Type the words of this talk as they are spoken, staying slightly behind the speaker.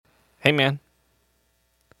Hey, man.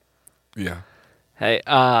 Yeah. Hey,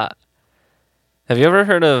 have you ever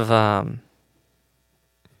heard of,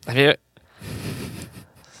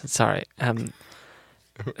 sorry,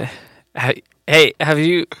 hey, have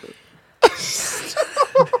you,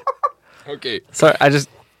 Okay. sorry, have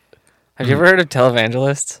you ever heard of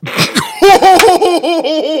Televangelists?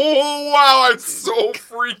 Wow, I'm so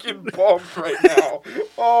freaking pumped right now.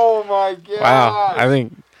 Oh my god. Wow, I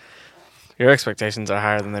think your expectations are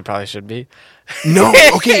higher than they probably should be. No,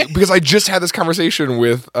 okay, because I just had this conversation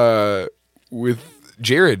with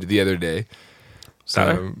Jared the other day.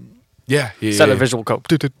 Yeah. Set a visual cope.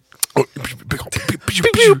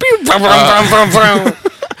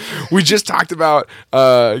 We just talked about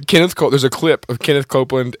Kenneth Copeland. There's a clip of Kenneth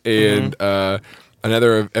Copeland and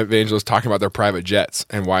another evangelist talking about their private jets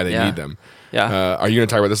and why they need them. Yeah. Are you going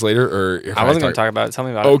to talk about this later? Or I wasn't going to talk about it. Tell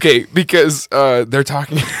me about it. Okay, because they're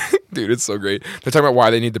talking... Dude, it's so great. They're talking about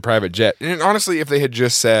why they need the private jet. And honestly, if they had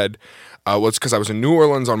just said... well, it's because I was in New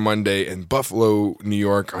Orleans on Monday and Buffalo, New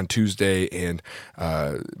York on Tuesday and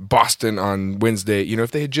Boston on Wednesday. You know,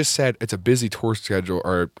 if they had just said it's a busy tour schedule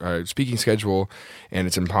or speaking schedule and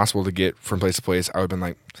it's impossible to get from place to place, I would have been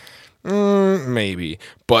like, maybe.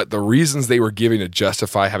 But the reasons they were giving to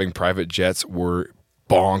justify having private jets were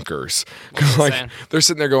bonkers. Because like they're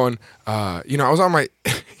sitting there going, I was on my,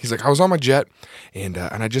 he's like, I was on my jet and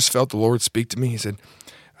I just felt the Lord speak to me. He said,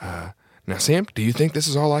 now, Sam, do you think this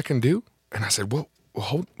is all I can do? And I said, well,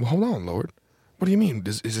 hold on, Lord. What do you mean?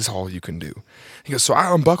 Is this all you can do? He goes, so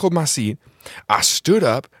I unbuckled my seat. I stood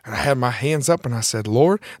up and I had my hands up and I said,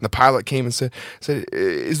 Lord. And the pilot came and said,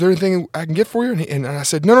 is there anything I can get for you? And I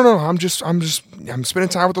said, no. I'm spending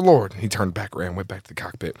time with the Lord. And he turned back around, went back to the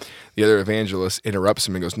cockpit. The other evangelist interrupts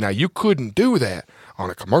him and goes, now you couldn't do that on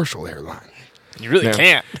a commercial airline. You really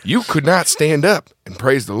can't. You could not stand up and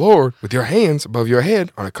praise the Lord with your hands above your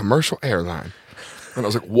head on a commercial airline. And I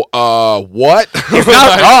was like, what? He's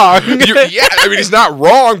not wrong. Yeah, I mean, he's not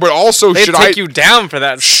wrong, but also They'd take you down for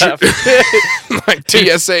that stuff. like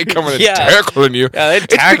TSA coming and tackling you. Yeah, it's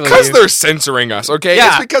because they're censoring us, okay?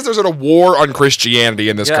 Yeah. It's because there's a war on Christianity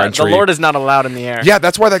in this country. The Lord is not allowed in the air. Yeah,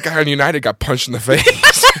 that's why that guy on United got punched in the face.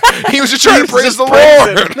 He was just trying to praise the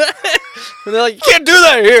Lord. And they're like, you can't do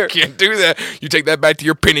that here. Can't do that. You take that back to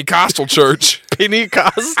your Pentecostal church.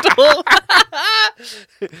 Pentecostal?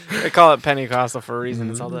 They call it Pentecostal for a reason.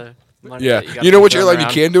 It's all the money. Yeah. That You know which airline you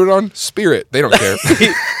can do it on? Spirit. They don't care.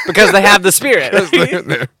 Because they have the Spirit.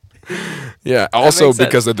 Yeah. Also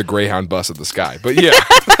because they're the Greyhound bus of the sky. But yeah.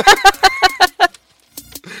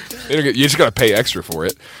 You just got to pay extra for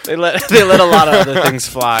it. They let a lot of other things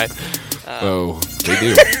fly. They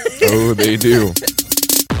do. They do.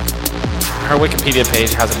 Her Wikipedia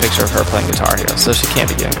page has a picture of her playing Guitar Hero, so she can't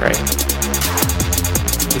be doing great.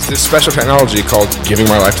 It's this special technology called giving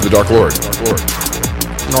my life to the Dark Lord.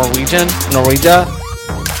 Norwegia?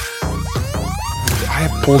 I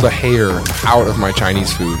have pulled a hair out of my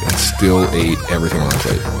Chinese food and still ate everything on my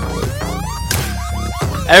plate.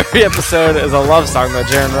 Every episode is a love song that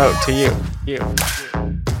Jaron wrote to you.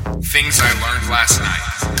 Things I learned last night.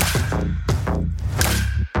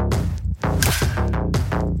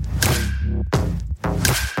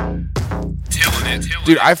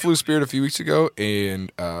 Dude, I flew Spirit a few weeks ago,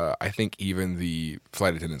 and I think even the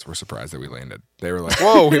flight attendants were surprised that we landed. They were like,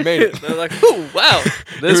 whoa, we made it. They're like, oh, wow,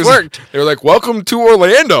 this worked. They were like, welcome to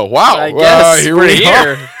Orlando. Wow. I guess here we're we here.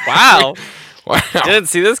 are. Wow. Wow. Didn't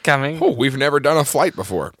see this coming. Oh, we've never done a flight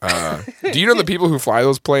before. Do you know the people who fly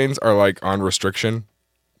those planes are like on restriction?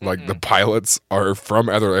 Like the pilots are from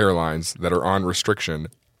other airlines that are on restriction.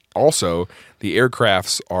 Also, the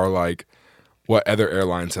aircrafts are like what other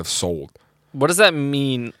airlines have sold. What does that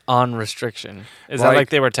mean on restriction? Is that like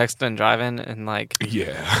they were texting and driving and like...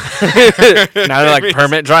 Yeah. Now they're like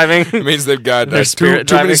permit driving? It means they've got too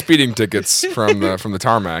many speeding tickets from the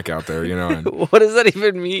tarmac out there, you know. And, what does that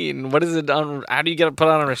even mean? What is it on? How do you get put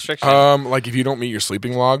on a restriction? Like if you don't meet your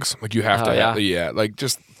sleeping logs, like you have to have, like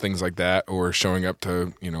just things like that, or showing up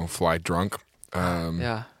to, fly drunk.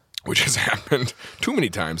 Which has happened too many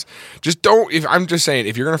times. Just don't, I'm just saying,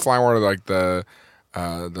 if you're going to fly one of like the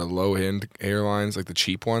low-end airlines, like the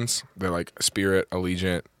cheap ones, they're like Spirit,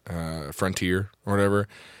 Allegiant, Frontier, or whatever,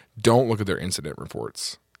 don't look at their incident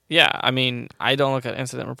reports. Yeah, I mean, I don't look at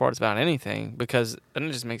incident reports about anything because then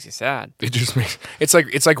it just makes you sad. It just makes it's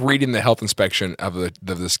like reading the health inspection of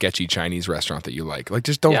the sketchy Chinese restaurant that you like. Like,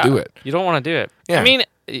 just don't do it. You don't want to do it. Yeah. I mean,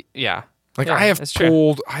 yeah. Like yeah, I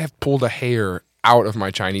have pulled a hair out of my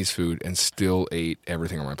Chinese food and still ate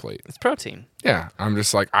everything on my plate. It's protein. Yeah, I'm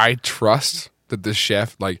just like, I trust that the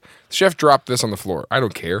chef dropped this on the floor. I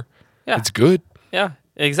don't care. Yeah. It's good. Yeah,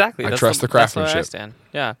 exactly. I trust the craftsmanship. That's where I stand.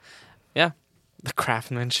 Yeah. Yeah. The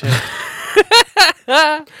craftsmanship.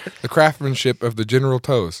 The craftsmanship of the General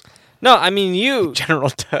Toes. No, I mean you, General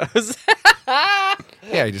Toes.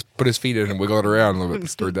 Yeah, he just put his feet in and wiggle it around a little bit and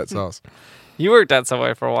stirred that sauce. You worked at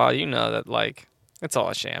Subway for a while. You know that, like, it's all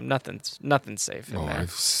a sham. Nothing's safe in Oh, there.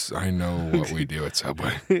 I know what we do at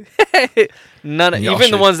Subway. Even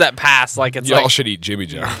the ones that pass, like, it's y'all like... should eat Jimmy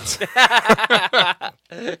John's.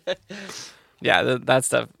 Yeah, that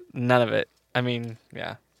stuff, none of it. I mean,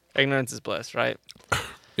 yeah. Ignorance is bliss, right?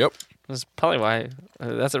 Yep. That's probably why.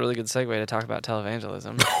 That's a really good segue to talk about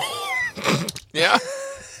televangelism. Yeah.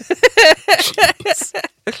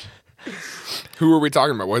 Who are we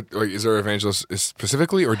talking about? What, like, is there evangelist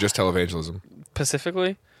specifically or just televangelism?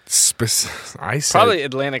 Specifically? I said Probably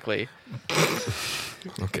Atlantically.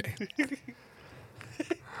 Okay.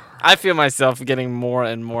 I feel myself getting more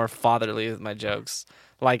and more fatherly with my jokes,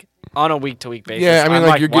 like on a week-to-week basis. Yeah, I mean, I'm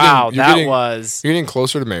like, you're getting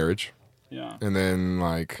closer to marriage. Yeah. And then,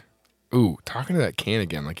 like, ooh, talking to that can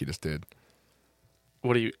again, like you just did.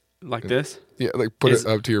 What do you like this? Yeah, like put it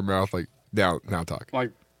up to your mouth, like now talk.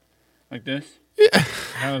 Like this? Yeah.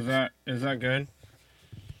 How is that? Is that good?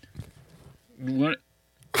 What?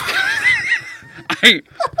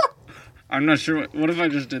 I'm not sure. What if I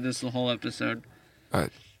just did this the whole episode?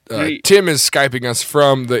 Hey. Tim is Skyping us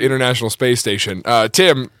from the International Space Station.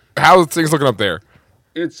 Tim, how's things looking up there?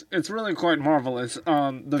 It's really quite marvelous.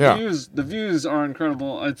 The views are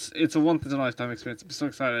incredible. It's a once in a lifetime experience. I'm so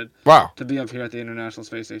excited. Wow. To be up here at the International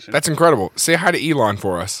Space Station. That's incredible. Say hi to Elon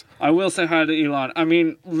for us. I will say hi to Elon. I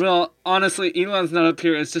mean, honestly, Elon's not up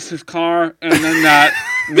here. It's just his car and then that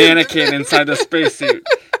mannequin inside the spacesuit.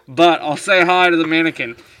 But I'll say hi to the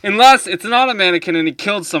mannequin. Unless it's not a mannequin and he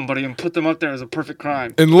killed somebody and put them up there as a perfect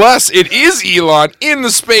crime. Unless it is Elon in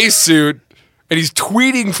the spacesuit and he's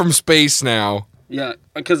tweeting from space now. Yeah,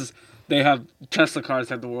 because Tesla cars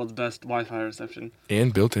have the world's best Wi-Fi reception.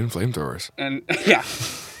 And built-in flamethrowers. And yeah.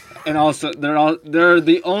 And also they're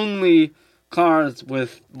the only cars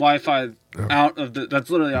with Wi-Fi that's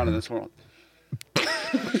literally out of this world.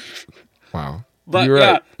 Wow.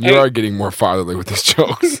 But you are getting more fatherly with these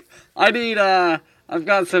jokes. I've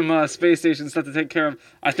got some space station stuff to take care of.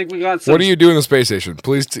 I think we got some. What do you do in the space station?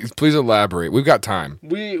 Please elaborate. We've got time.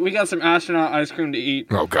 We got some astronaut ice cream to eat.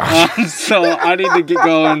 Oh gosh. So I need to get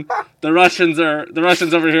going. The Russians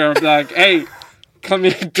over here are like, hey, come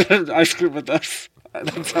eat ice cream with us.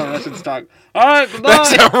 That's how Russians talk. All right, bye-bye.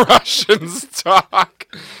 That's how Russians talk.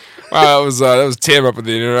 Wow, that was Tim up at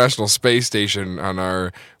the International Space Station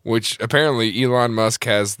which apparently Elon Musk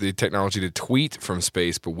has the technology to tweet from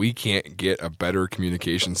space, but we can't get a better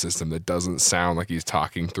communication system that doesn't sound like he's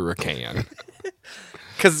talking through a can.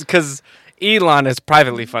 Because Elon is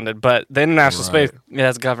privately funded, but the International Space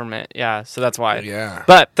has government. Yeah, so that's why. Yeah.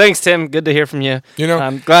 But thanks, Tim. Good to hear from you. You know,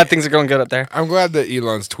 I'm glad things are going good up there. I'm glad that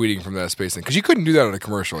Elon's tweeting from that space thing, because you couldn't do that on a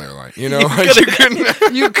commercial airline. You know,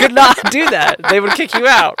 you could not do that. They would kick you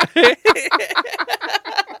out.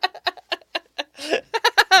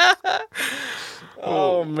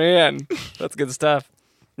 Oh man, that's good stuff.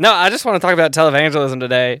 No, I just want to talk about televangelism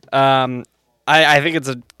today. I think it's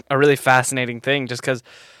a really fascinating thing, just because.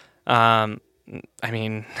 I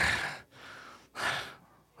mean,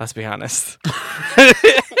 let's be honest.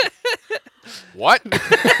 What?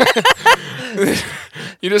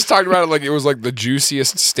 You just talked about it like it was like the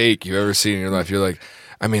juiciest steak you've ever seen in your life. You're like,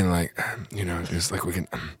 I mean, like, you know, just like we can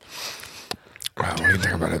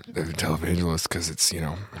talk about it, the televangelist, because it's, you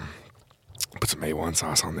know, put some A1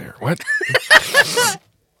 sauce on there. What?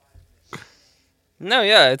 No,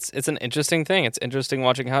 yeah, it's an interesting thing. It's interesting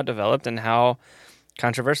watching how it developed and how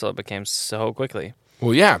controversial it became so quickly.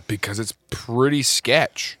 Well, yeah, because it's pretty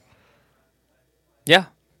sketch. Yeah,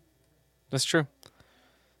 that's true.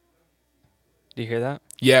 Do you hear that?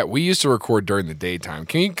 Yeah, we used to record during the daytime.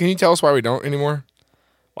 Can you tell us why we don't anymore?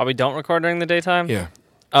 Why we don't record during the daytime? Yeah.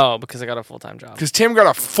 Oh, because I got a full-time job. Because Tim got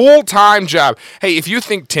a full-time job. Hey, if you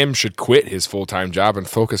think Tim should quit his full-time job and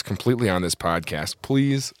focus completely on this podcast,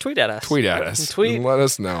 please tweet at us. And let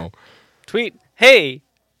us know. Tweet, hey,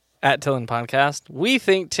 at Tillin Podcast, we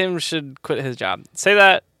think Tim should quit his job. Say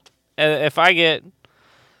that. If I get...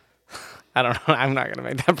 I don't know. I'm not going to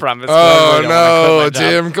make that promise. Oh, really no,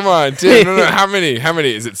 Tim. Come on, Tim. No. How many?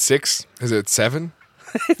 Is it 6? Is it 7?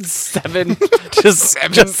 It's 7. Just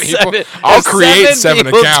people. 7. I'll create 7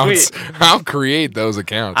 accounts. Tweet. I'll create those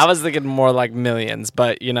accounts. I was thinking more like millions,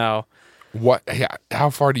 but you know. What? Yeah, how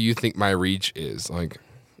far do you think my reach is? Like,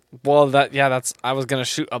 well, that's. I was gonna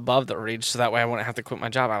shoot above the reach, so that way I wouldn't have to quit my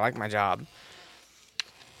job. I like my job.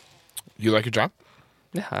 You like your job?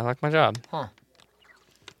 Yeah, I like my job. Huh.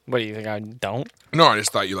 What do you think? I don't. No, I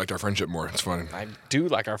just thought you liked our friendship more. It's fun. I do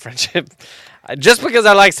like our friendship. Just because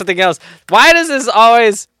I like something else. Why does this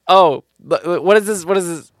always? Oh, what is this? What is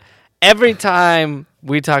this? Every time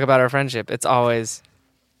we talk about our friendship, it's always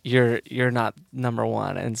you're not number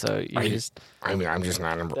one, and so you just. I mean, I'm just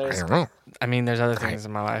not number. I don't know. I mean, there's other things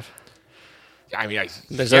in my life. I mean,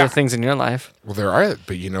 There's other things in your life. Well, there are,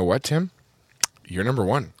 but you know what, Tim? You're number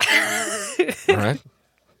one. All right.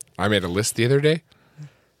 I made a list the other day.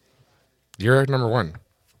 You're number one.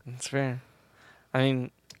 That's fair. I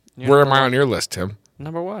mean, where am I on your list, Tim?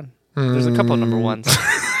 Number one. There's a couple of number ones.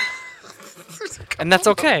 And that's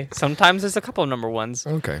okay. Sometimes there's a couple of number ones.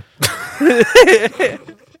 Okay.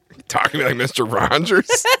 Talking to me like Mr. Rogers.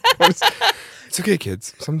 It's okay,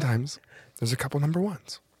 kids. Sometimes there's a couple number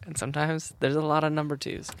ones. And sometimes there's a lot of number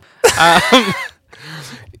twos.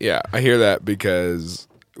 Yeah, I hear that because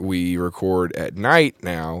we record at night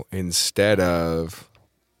now instead of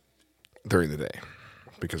during the day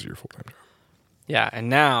because of your full-time job. Yeah, and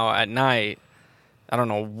now at night, I don't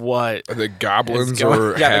know what the goblins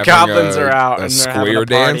are having the goblins are out a and they're having square a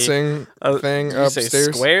party. dancing thing Did you say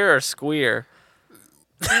upstairs. square or squeer?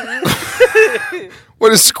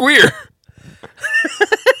 What is squeer?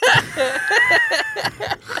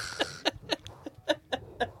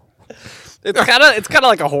 It's kind of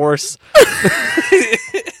like a horse.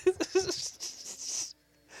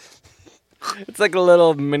 It's like a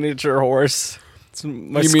little miniature horse. It's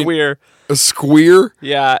my You mean squeer. a squeer?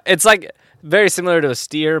 Yeah, it's like very similar to a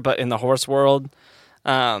steer, but in the horse world.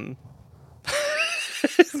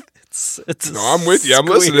 It's No, I'm with you. I'm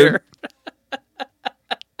listening.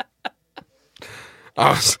 I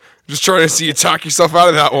was just trying to see you talk yourself out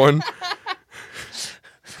of that one.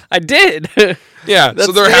 I did. Yeah, That's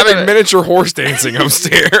so they're the name of having it. miniature horse dancing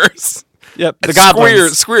upstairs. Yep, the Squeer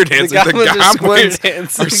goblins. dancing. The goblins are squeer are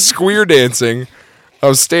dancing. squeer dancing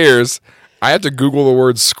upstairs. I have to Google the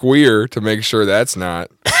word squeer to make sure that's not.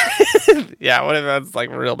 Yeah, what if that's like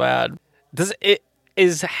real bad?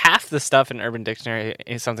 Is half the stuff in Urban Dictionary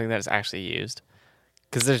is something that is actually used?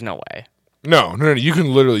 Because there's no way. No. You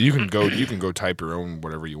can go type your own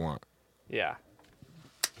whatever you want. Yeah.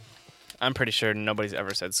 I'm pretty sure nobody's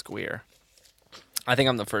ever said squeer. I think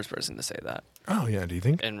I'm the first person to say that Oh yeah, do you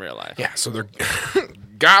think? in real life. Yeah, so they're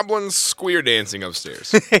goblins squeer dancing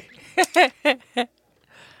upstairs.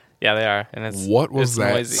 Yeah, they are. And it's What was it's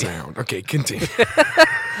that noisy. sound? Okay, continue.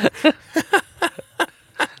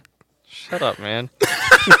 Shut up, man.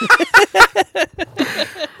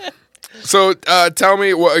 So tell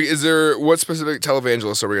me, what specific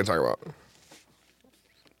televangelists are we going to talk about?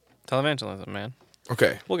 Televangelism, man.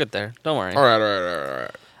 Okay. We'll get there. Don't worry. All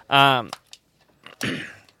right.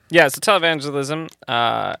 Yeah, so televangelism,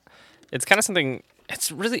 it's kind of something,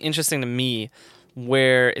 it's really interesting to me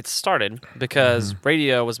where it started because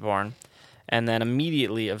radio was born, and then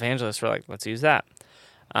immediately evangelists were like, let's use that.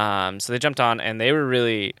 So they jumped on, and they were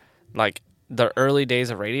really, like, the early days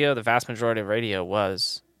of radio, the vast majority of radio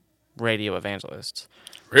was radio evangelists.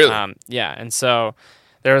 Really? Yeah, and so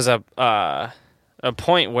there was a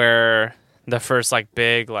point where the first, like,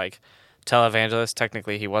 big, like, televangelist,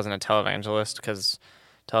 technically he wasn't a televangelist because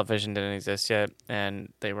television didn't exist yet,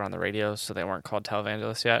 and they were on the radio, so they weren't called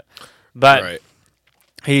televangelists yet. But right.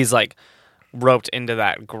 he's, like, roped into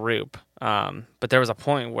that group. But there was a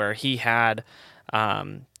point where he had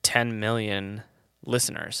 10 million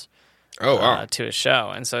listeners. Oh, wow. To his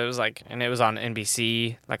show. And so it was like, and it was on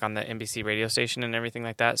NBC, like on the NBC radio station and everything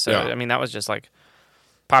like that. So, Yeah. I mean, that was just like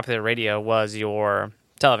popular radio was your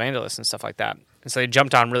televangelist and stuff like that. And so they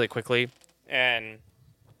jumped on really quickly and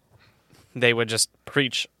they would just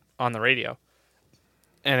preach on the radio.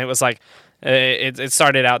 And it was like, it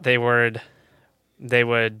started out, they would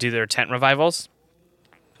do their tent revivals.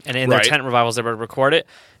 And in their Right. tent revivals, they would record it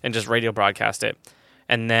and just radio broadcast it.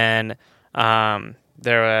 And then,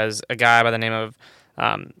 there was a guy by the name of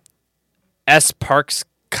S. Parks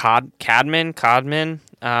Codman.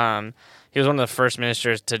 He was one of the first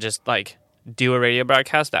ministers to just like do a radio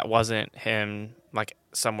broadcast that wasn't him like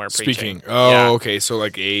somewhere preaching. Speaking. Oh, Yeah. okay. So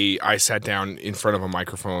like I sat down in front of a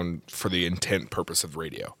microphone for the intent purpose of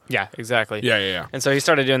radio. Yeah, exactly. Yeah. And so he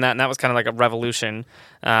started doing that, and that was kind of like a revolution.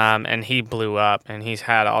 And he blew up, and he's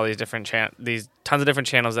had all these different tons of different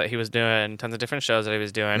channels that he was doing, tons of different shows that he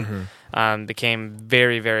was doing. Became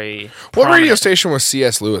very, very. What radio prominent. station was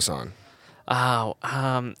C.S. Lewis on? Oh,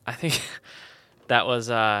 I think that was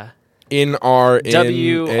NRNA?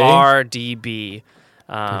 WRDB.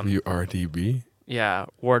 WRDB? Yeah,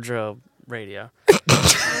 Wardrobe Radio.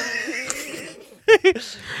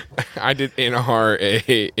 I did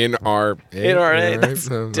NRA. NRA, that's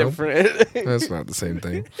No, different. that's not the same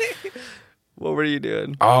thing. What were you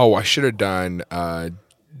doing? Oh, I should have done WRMWD.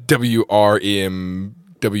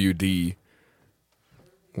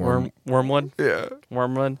 Wormwood? Yeah.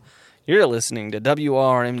 Wormwood? You're listening to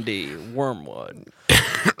WRMD Wormwood.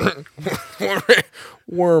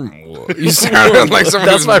 Wormwood. You sound like someone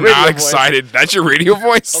That's who's my radio not voice. excited. That's your radio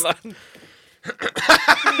voice? Hold on.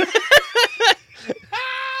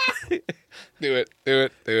 Do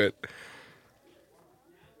it.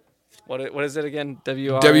 What is it again?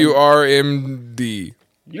 WRMD.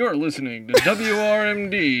 You're listening to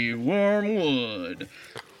WRMD Wormwood.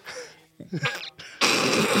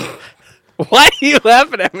 Why are you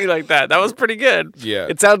laughing at me like that? That was pretty good. Yeah.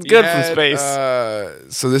 It sounds good Yeah, from space.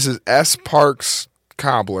 So this is S. Parks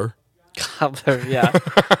Cobbler. Cobbler, yeah.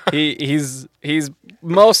 He's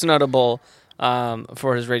most notable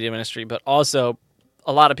for his radio ministry, but also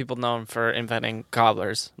a lot of people know him for inventing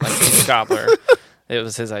cobblers, like Peter Cobbler. It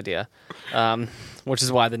was his idea, which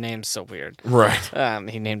is why the name's so weird. Right.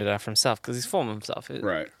 He named it after himself because he's full of himself.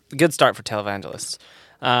 Right. Good start for televangelists.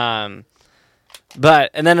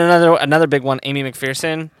 But and then another big one, Amy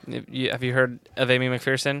McPherson. Have you heard of Amy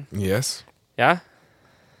McPherson? Yes. Yeah.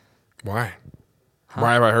 Why?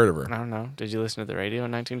 Why have I heard of her? I don't know. Did you listen to the radio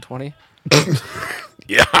in 1920?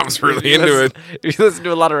 Yeah, I was really into it. If you listened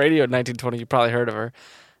to a lot of radio in 1920, you probably heard of her.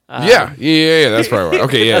 Yeah. That's probably why.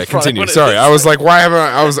 Okay, yeah, That's probably continue. what it Sorry, is. I was like, why haven't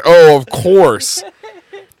I was, of course.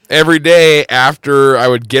 Every day after I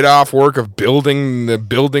would get off work of building the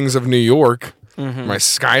buildings of New York, my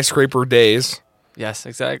skyscraper days, Yes,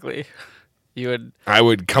 exactly. I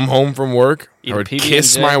would come home from work. Eat I a would PB&J.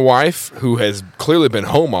 kiss my wife, who has clearly been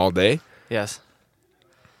home all day. Yes.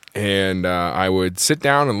 And I would sit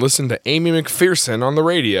down and listen to Amy McPherson on the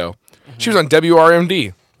radio. She was on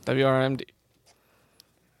WRMD. WRMD.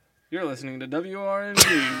 You're listening to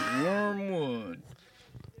WRMD Wormwood.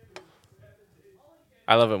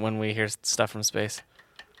 I love it when we hear stuff from space.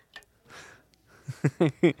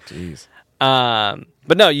 Jeez.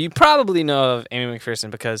 But no, you probably know of Amy McPherson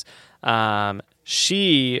because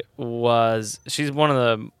she's one of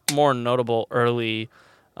the more notable early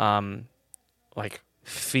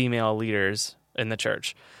female leaders in the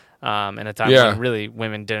church. In a time when really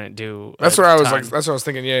women didn't do. That's what I was like. That's what I was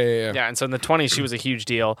thinking. Yeah. Yeah, and so in the 20s, she was a huge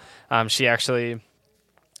deal. She had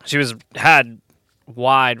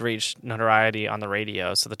wide reach notoriety on the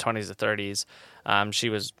radio. So the 20s to 30s, she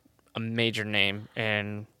was a major name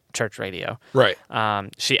in church radio. Right.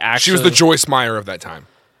 She was the Joyce Meyer of that time.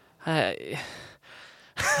 I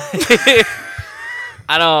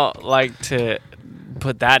don't like to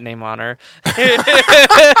put that name on her.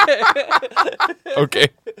 Okay.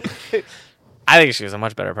 I think she was a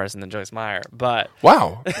much better person than Joyce Meyer, but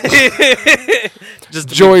Wow. just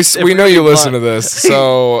Joyce, we know you listen to this,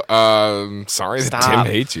 so sorry that Stop.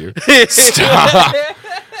 Tim hates you. Stop.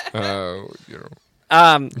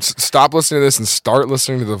 Stop listening to this and start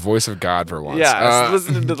listening to the voice of God for once. Yeah,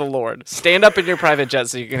 listen to the Lord. Stand up in your private jet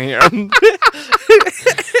so you can hear him.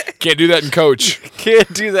 Can't do that in coach.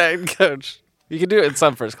 Can't do that in coach. You can do it in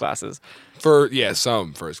some first classes.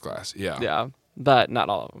 Some first class. Yeah. Yeah, but not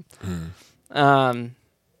all of them.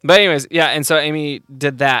 But anyways, yeah, and so Amy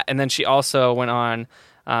did that, and then she also went on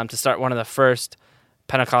to start one of the first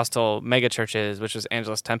Pentecostal mega churches, which was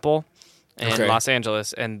Angelus Temple in Los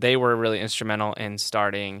Angeles, and they were really instrumental in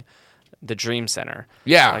starting the Dream Center.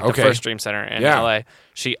 Yeah, the first Dream Center in LA.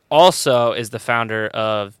 She also is the founder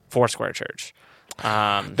of Foursquare Church.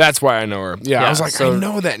 That's why I know her. Yeah, I was like, so I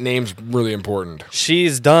know that name's really important.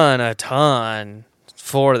 She's done a ton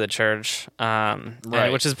for the church, Right.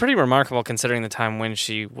 which is pretty remarkable considering the time when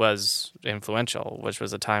she was influential, which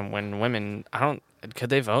was a time when women, could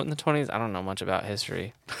they vote in the 20s? I don't know much about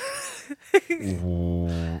history.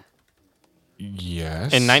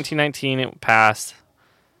 Yes. In 1919, it passed.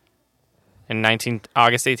 In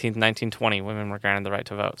August 18th, 1920, women were granted the right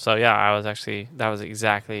to vote. So yeah, that was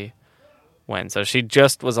exactly when. So she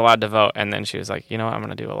just was allowed to vote, and then she was like, you know what, I'm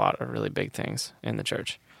going to do a lot of really big things in the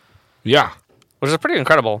church. Yeah. Which is pretty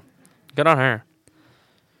incredible. Good on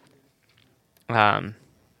her.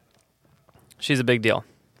 She's a big deal.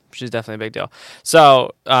 She's definitely a big deal.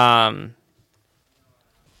 So,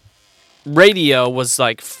 radio was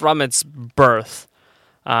like from its birth.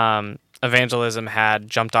 Evangelism had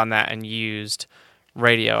jumped on that and used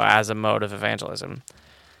radio as a mode of evangelism.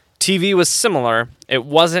 TV was similar. It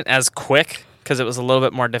wasn't as quick because it was a little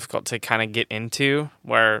bit more difficult to kind of get into,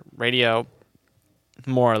 where radio,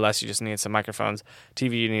 more or less, you just need some microphones.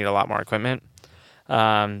 TV, you need a lot more equipment.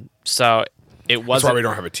 So it wasn't. That's why we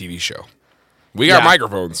don't have a TV show. We got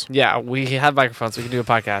microphones. Yeah, we have microphones. We can do a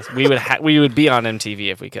podcast. We would be on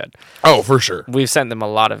MTV if we could. Oh, for sure. We've sent them a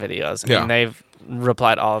lot of videos, Yeah. and they've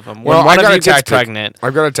reply to all of them. Well, When one I got of a you gets tactic. pregnant,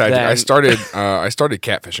 I've got a tactic. then- I started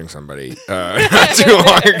catfishing somebody not too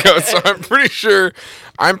long ago, so I'm pretty sure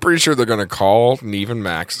they're gonna call Neve and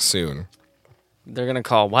Max soon. they're gonna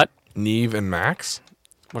call what? Neve and Max,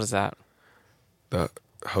 What is that? the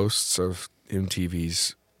hosts of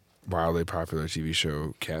MTV's wildly popular TV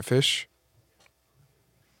show Catfish.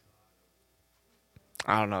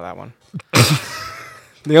 I don't know that one.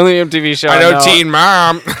 The only MTV show I know Teen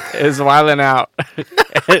Mom. is Wildin' Out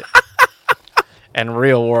and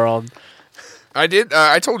Real World. I did.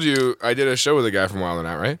 I told you I did a show with a guy from Wild 'N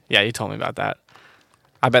Out, right? Yeah, you told me about that.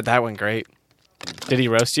 I bet that went great. Did he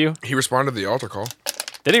roast you? He responded to the altar call.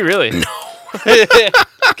 Did he really? No.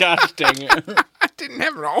 Gosh dang it. I didn't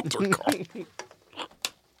have an altar call.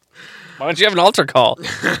 Why don't you have an altar call?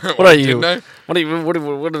 What are you? Didn't I? What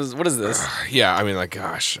is this? Yeah, I mean, like,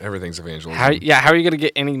 gosh, everything's evangelism. How are you gonna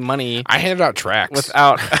get any money I handed out tracts.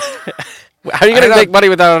 without? How are you gonna make money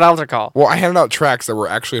without an altar call? Well, I handed out tracts that were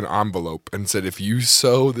actually an envelope and said, if you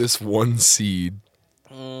sow this one seed,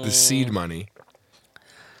 the seed money.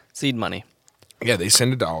 Seed money. Yeah, they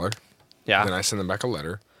send $1. Yeah. Then I send them back a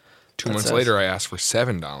letter. 2 That months says- later, I asked for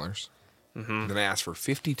 $7. Then I asked for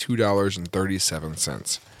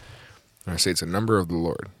 $52.37. And I say it's a number of the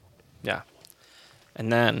Lord. Yeah.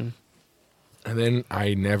 And then And then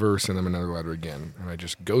I never send them another letter again. And I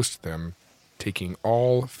just ghost them, taking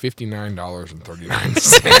all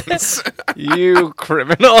 $59.39. you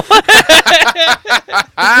criminal.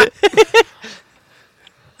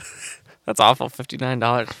 That's awful.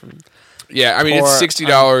 $59 from. Yeah, I mean, Or, it's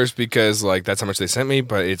 $60 because, like, that's how much they sent me,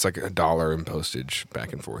 but it's like $1 in postage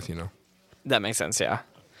back and forth, you know? That makes sense. Yeah.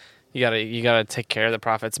 You gotta take care of the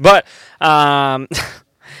profits, but so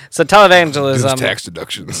televangelism. Those tax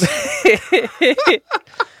deductions.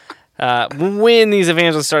 When these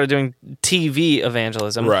evangelists started doing TV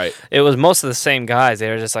evangelism, Right. it was most of the same guys. They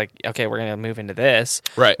were just like, okay, we're gonna move into this.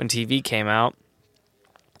 Right. When TV came out,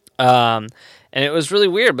 and it was really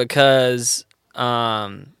weird because,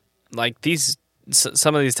 like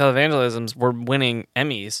some of these televangelisms were winning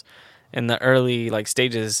Emmys in the early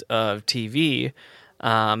stages of TV,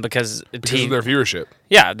 because Because of their viewership.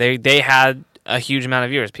 yeah, they had a huge amount of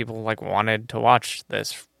viewers. People wanted to watch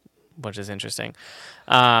this, which is interesting.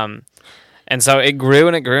 And so it grew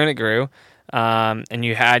and it grew and it grew. And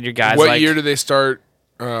you had your guys. What year did they start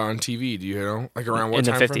on TV? Do you know? Like around what In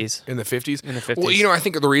the time frame? 50s. In the 50s? In the 50s. Well, I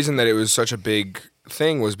think the reason that it was such a big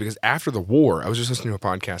thing was because after the war, I was just listening to a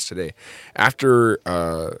podcast today. After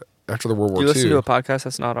the World War You II. listen to a podcast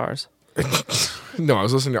that's not ours. No, I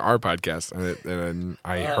was listening to our podcast, and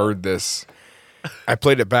I heard this. I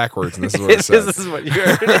played it backwards, and this is what it says. This is what you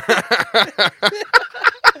heard.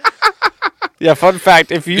 Yeah, fun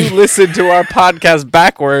fact: if you listen to our podcast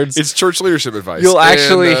backwards, It's church leadership advice. you'll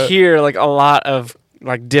actually And, hear a lot of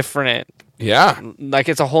different. Yeah,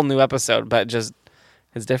 It's a whole new episode, but just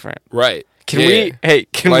it's different. right. Can Yeah, we? yeah. Hey,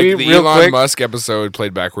 can Like we the real Elon quick? Musk episode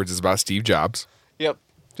played backwards is about Steve Jobs. Yep.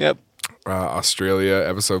 Yep. Australia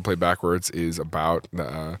episode played backwards is about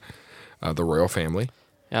the royal family.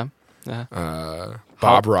 Yeah. Yeah.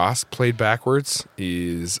 Bob Ross played backwards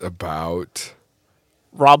is about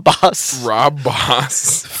Rob Boss, Rob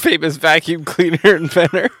Boss. famous vacuum cleaner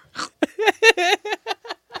inventor.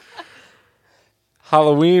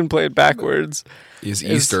 Halloween played backwards. Is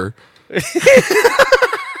Easter.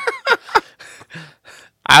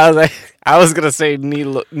 I was gonna say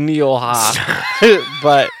Neil Ha,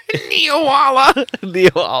 but Neil Hala.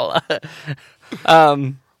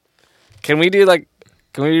 Can we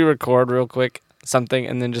do record real quick something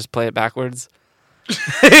and then just play it backwards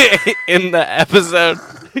in the episode?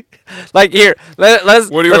 Here, let's.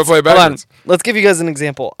 What do you wanna play hold on. backwards? Let's give you guys an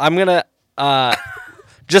example. I'm gonna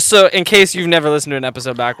just so in case you've never listened to an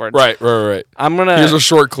episode backwards. Right. I'm gonna. Here's a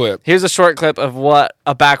short clip. Here's a short clip of what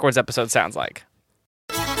a backwards episode sounds like.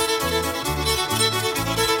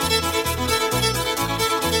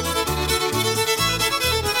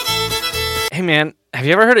 Hey man, have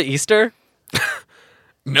you ever heard of Easter?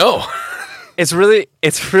 No. It's really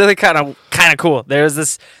kind of cool. There's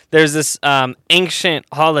this ancient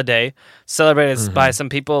holiday celebrated by some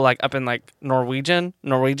people up in Norwegia.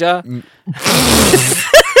 Norwegia?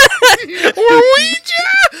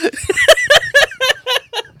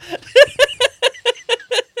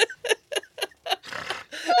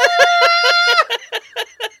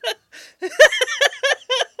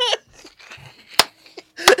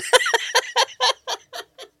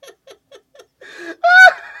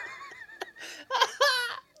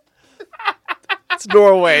 It's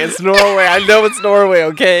Norway. It's Norway. I know it's Norway.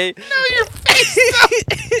 Okay. No, your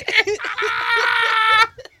face.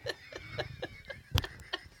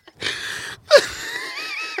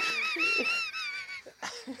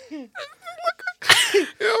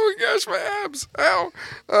 was how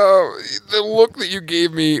the look that you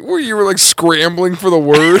gave me, where you were like scrambling for the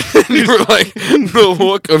word. And you were like, the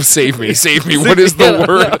look of save me. What is the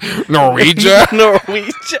word? Norwegia.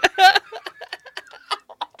 Norwegia.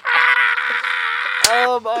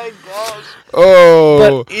 Oh my gosh.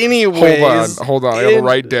 Oh. But anyways, Hold on. I gotta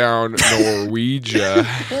write down Norwegia.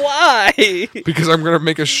 Why? Because I'm gonna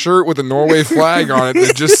make a shirt with a Norway flag on it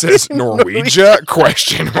that just says Norwegia ?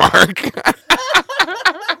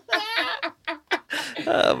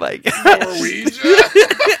 Oh my gosh. Norwegia.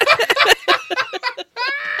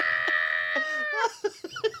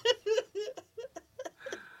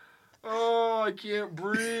 Oh, I can't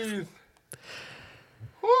breathe.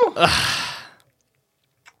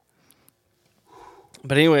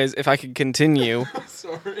 But anyways, if I could continue.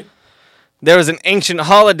 Sorry. There was an ancient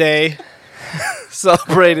holiday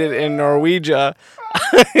celebrated in Norwegia.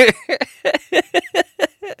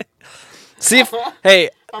 Hey,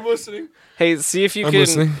 I'm listening. Hey, see if you I'm can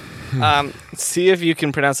listening. see if you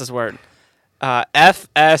can pronounce this word.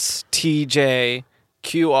 FSTJQR.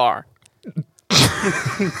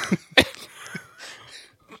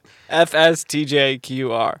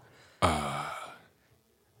 FSTJQR.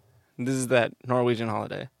 This is that Norwegian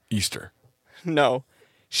holiday. Easter. No.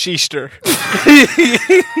 Sheester.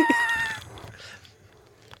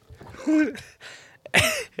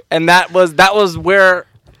 And that was where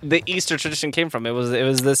the Easter tradition came from. It was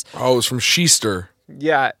this Oh, it was from Sheester.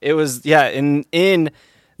 in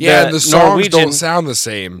the songs Norwegian don't sound the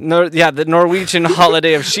same. the Norwegian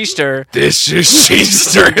holiday of Sheester. This is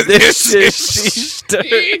Sheester. This is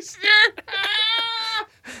Sheester.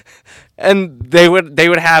 And they would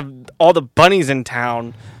have all the bunnies in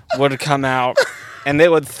town would come out and they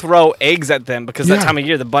would throw eggs at them because that time of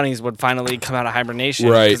year the bunnies would finally come out of hibernation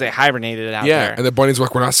because they hibernated out there. And the bunnies were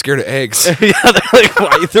like, we're not scared of eggs. Yeah, they're like, why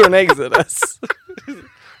are you throwing eggs at us?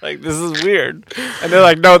 Like, this is weird. And they're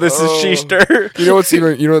like, no, this is Sheester. You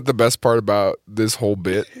know what the best part about this whole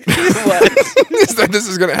bit? What? Is that this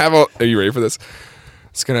is going to have are you ready for this?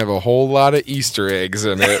 It's going to have a whole lot of Easter eggs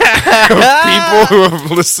in it. People who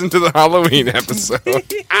have listened to the Halloween episode. All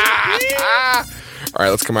right,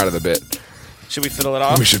 let's come out of the bit. Should we fiddle it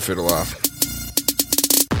off? We should fiddle off.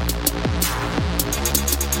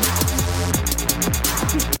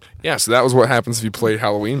 Yeah, so that was what happens if you played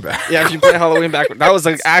Halloween back. Yeah, if you play Halloween backwards. That was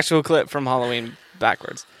an actual clip from Halloween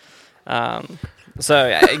backwards. So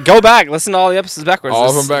yeah, go back, listen to all the episodes backwards. All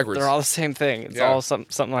of them backwards. They're all the same thing. It's all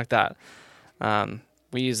something like that.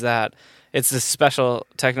 We use that. It's this special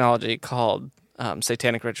technology called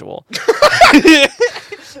satanic ritual.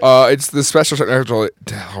 It's the special technology.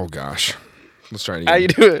 Oh gosh, let's try it again. How you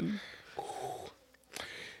doing?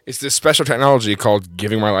 It's this special technology called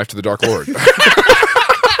giving my life to the Dark Lord.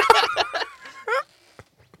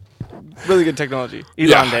 Really good technology.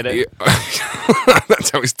 Elon did it.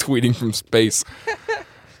 That's how he's tweeting from space.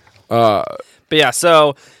 But yeah,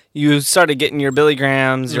 so you started getting your Billy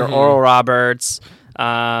Grahams, your Oral Roberts,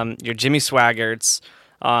 your Jimmy Swaggarts,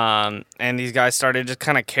 and these guys started just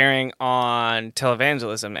kind of carrying on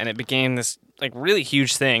televangelism, and it became this like really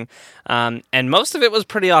huge thing. And most of it was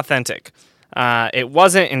pretty authentic. It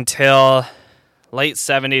wasn't until late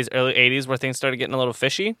 70s, early 80s where things started getting a little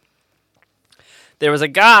fishy. There was a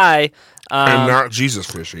guy... and not Jesus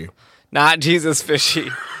fishy. Not Jesus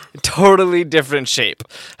fishy. Totally different shape.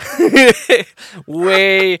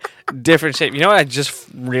 Way different shape. You know what I just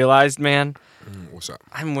realized, man? What's up?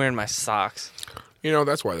 I'm wearing my socks. You know,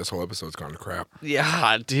 that's why this whole episode's gone to crap.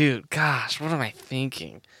 Yeah, dude. Gosh, what am I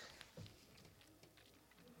thinking?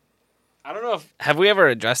 I don't know if... Have we ever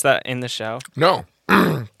addressed that in the show? No.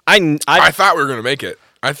 I thought we were going to make it.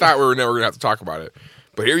 I thought we were never going to have to talk about it.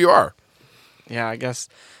 But here you are. Yeah, I guess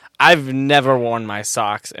I've never worn my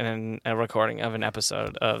socks in a recording of an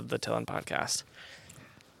episode of the Tillin podcast.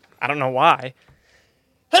 I don't know why.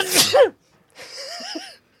 That's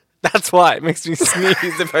why it makes me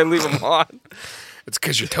sneeze if I leave them on. It's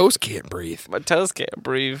because your toes can't breathe. My toes can't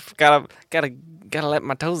breathe. Gotta let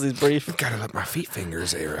my toesies breathe. Gotta let my feet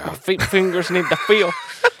fingers air out. My feet fingers need to feel.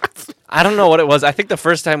 I don't know what it was. I think the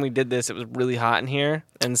first time we did this, it was really hot in here,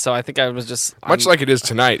 and so I think I was just much like it is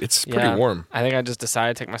tonight. It's pretty warm. I think I just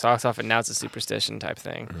decided to take my socks off, and now it's a superstition type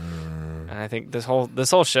thing. And I think this whole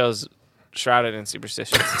show's shrouded in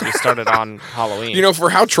superstition since we started on Halloween. You know, for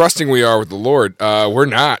how trusting we are with the Lord, we're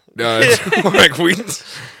not. Like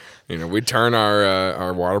we turn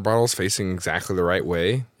our water bottles facing exactly the right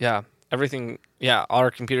way. Yeah, everything. Yeah, all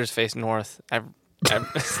our computers face north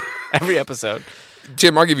every episode.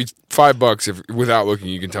 Tim, I'll give you $5 if, without looking,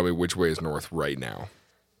 you can tell me which way is north right now.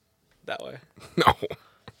 That way. No.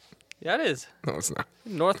 Yeah, it is. No, it's not.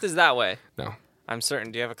 North is that way. No. I'm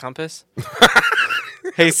certain. Do you have a compass?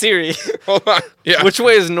 Hey Siri, Hold on. Yeah. which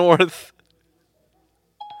way is north?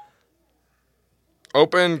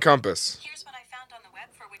 Open compass. Here's what I found on the web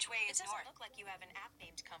for which way is north. It doesn't look like you have an app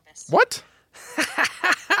named Compass. What?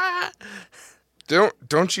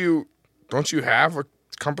 Don't you have a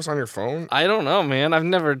compass on your phone? I don't know, man. I've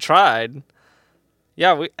never tried.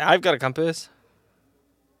 Yeah, I've got a compass.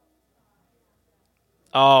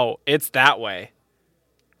 Oh, it's that way.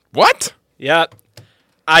 What? Yep.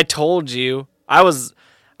 I told you. I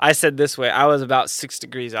said this way. I was about 6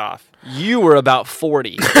 degrees off. You were about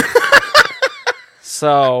 40.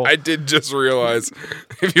 So I did just realize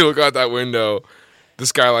if you look out that window, the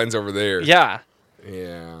skyline's over there. yeah.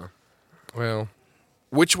 Yeah. Well,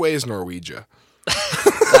 which way is Norwegia?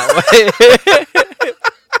 That way.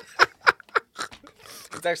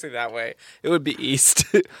 It's actually that way. It would be east.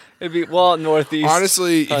 It'd be northeast.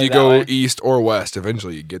 Honestly, if probably you that go way. east or west,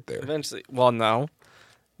 eventually you get there. Eventually. Well, no.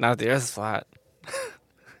 Not if the Earth's flat.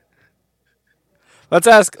 Let's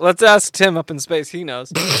ask Tim up in space. He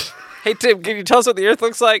knows. Hey Tim, can you tell us what the Earth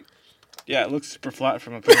looks like? Yeah, it looks super flat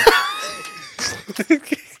from up here.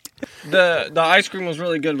 The ice cream was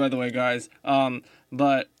really good, by the way, guys.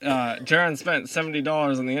 But Jaron spent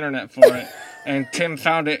 $70 on the internet for it, and Tim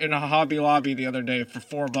found it in a Hobby Lobby the other day for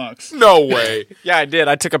 $4. No way. Yeah, I did.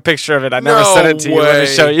 I took a picture of it. I never No sent it to you. Let me way.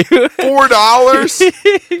 show you.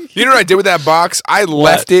 $4? You know what I did with that box? I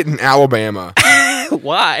left it in Alabama.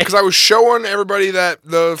 Why? Because I was showing everybody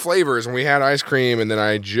the flavors, and we had ice cream, and then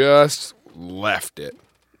I just left it.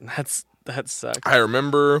 That sucks. I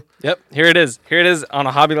remember. Yep, here it is. Here it is on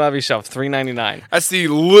a Hobby Lobby shelf, $3.99. That's the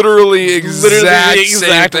literally exact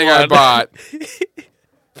same thing I one. bought.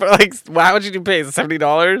 For how much did you pay?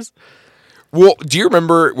 $70? Well, do you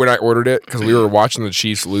remember when I ordered it? Because we were watching the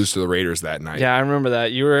Chiefs lose to the Raiders that night. Yeah, I remember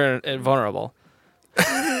that. You were vulnerable.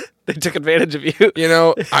 They took advantage of you. You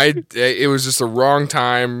know, it was just the wrong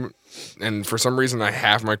time, and for some reason, I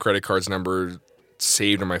have my credit card's number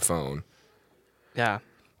saved on my phone. Yeah.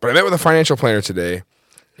 But I met with a financial planner today,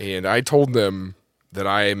 and I told them that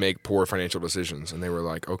I make poor financial decisions, and they were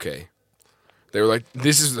like, "Okay." They were like,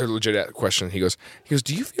 "This is a legit question." He goes,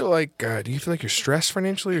 "Do you feel like you're stressed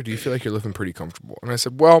financially, or do you feel like you're living pretty comfortable?" And I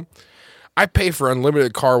said, "Well, I pay for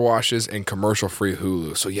unlimited car washes and commercial-free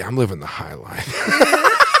Hulu, so yeah, I'm living the high life."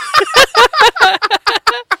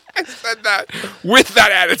 I said that with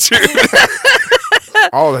that attitude.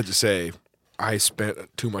 All that to say, I spent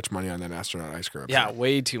too much money on that astronaut ice cream. Yeah,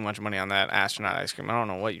 way too much money on that astronaut ice cream. I don't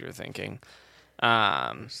know what you were thinking.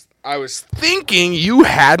 I was thinking you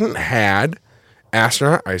hadn't had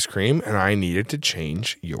astronaut ice cream, and I needed to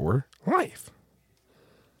change your life.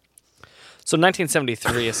 So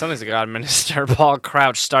 1973, Assemblies of God minister Paul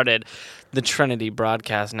Crouch started the Trinity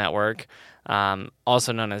Broadcast Network,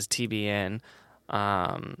 also known as TBN,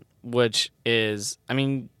 which is, I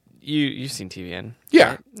mean, you've seen TBN.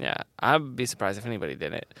 Yeah. Right? Yeah. I'd be surprised if anybody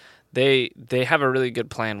did it. They have a really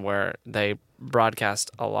good plan where they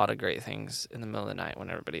broadcast a lot of great things in the middle of the night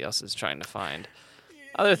when everybody else is trying to find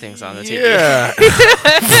other things on the TV. Yeah.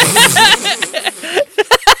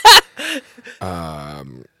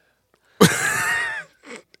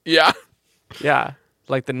 Yeah. Yeah,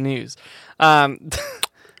 like the news. You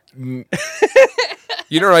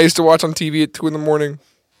know what I used to watch on TV at 2 a.m?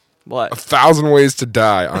 What? 1,000 Ways to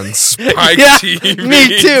Die on Spike Yeah, TV.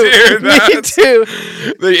 me too. Dude, Me too.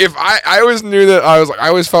 If I always knew that I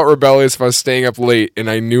always felt rebellious if I was staying up late, and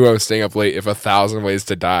I knew I was staying up late if 1,000 Ways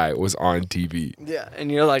to Die was on TV. Yeah,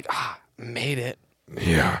 and you're like, made it.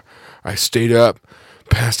 Yeah, I stayed up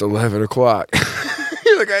past 11 o'clock.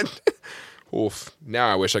 You're like, oof.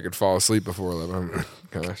 Now I wish I could fall asleep before 11.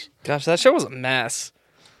 Gosh, that show was a mess.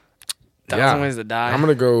 1,000 Ways to Die. I'm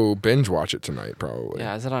gonna go binge watch it tonight, probably.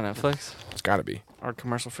 Yeah, is it on Netflix? It's got to be. Or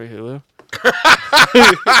commercial-free Hulu?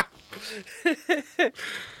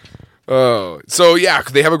 Oh, so yeah,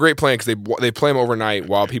 they have a great plan because they play them overnight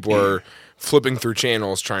while people are flipping through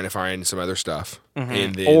channels trying to find some other stuff. Mm-hmm.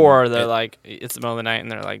 And then, or they're like, it's the middle of the night and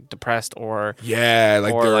they're like depressed, or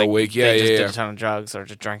they're awake. Yeah, they just yeah, did a ton of drugs or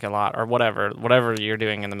just drank a lot or whatever you're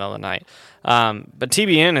doing in the middle of the night. But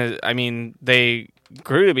TBN is, I mean, they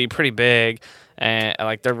grew to be pretty big, and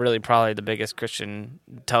like they're really probably the biggest Christian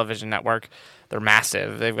television network. They're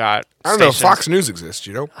massive. They've got I don't know. stations. Fox News exists,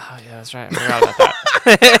 you know. Oh yeah, that's right. I forgot about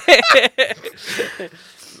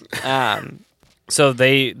that. So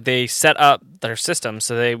they set up their system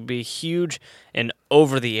so they would be huge in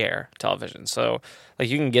over-the-air television. So like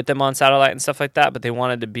you can get them on satellite and stuff like that, but they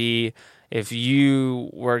wanted to be, if you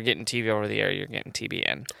were getting TV over the air, you're getting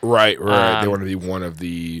TBN. Right. They want to be one of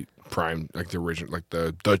the prime, like the original, like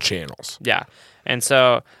the channels. Yeah. And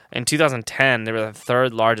so in 2010, they were the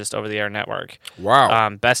third largest over-the-air network. Wow.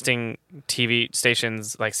 Besting TV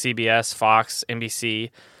stations like CBS, Fox, NBC.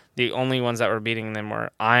 The only ones that were beating them were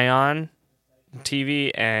Ion TV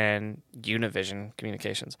and Univision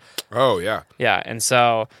Communications. Oh, yeah. Yeah, and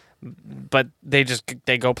so, but they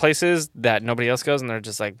go places that nobody else goes, and they're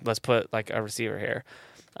just like, let's put like a receiver here.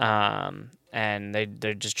 And they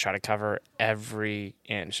just try to cover every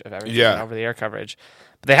inch of everything over-the-air coverage.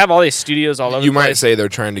 But they have all these studios all over You the place. might say they're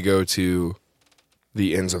trying to go to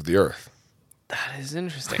the ends of the earth. That is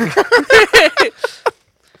interesting.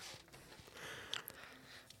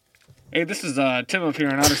 Hey, this is Tim up here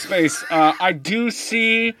in outer space. I do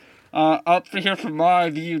see up here from my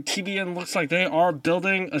view, TBN looks like they are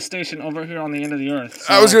building a station over here on the end of the earth.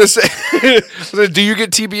 So I was going to say, do you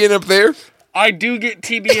get TBN up there? I do get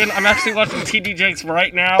TBN. I'm actually watching TD Jakes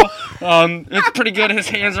right now. It's pretty good. His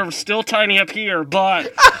hands are still tiny up here,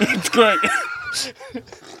 but it's great.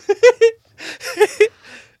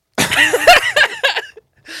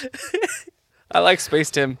 I like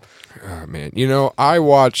Space Tim. Oh, man. You know, I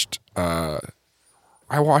watched an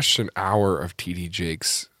hour of TD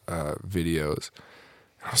Jake's videos.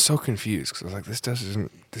 I was so confused because I was like, this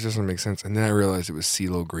doesn't make sense. And then I realized it was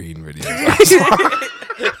CeeLo Green videos.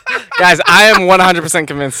 Guys, I am 100%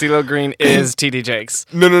 convinced CeeLo Green is TD Jakes.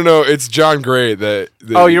 No. It's John Gray.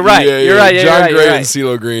 Oh, you're right. You're right. John Gray and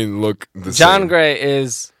CeeLo Green look the same. John Gray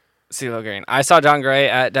is CeeLo Green. I saw John Gray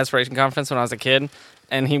at Desperation Conference when I was a kid,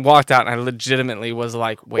 and he walked out, and I legitimately was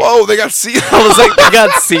like, wait. Whoa, they got CeeLo. I was like, they got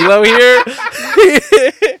CeeLo here?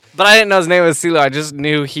 But I didn't know his name was CeeLo. I just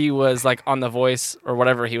knew he was like on The Voice or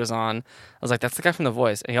whatever he was on. I was like, that's the guy from The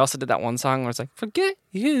Voice. And he also did that one song where it's like, forget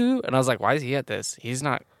you. And I was like, why is he at this? He's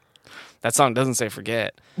not. That song doesn't say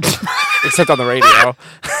forget, except on the radio.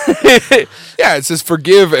 Yeah, it says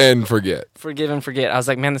forgive and forget. Forgive and forget. I was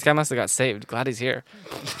like, man, this guy must have got saved. Glad he's here.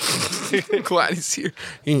 Glad he's here.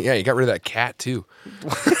 Yeah, you got rid of that cat, too.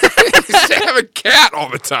 You used to have a cat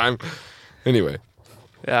all the time. Anyway.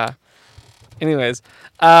 Yeah. Anyways.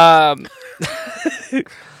 But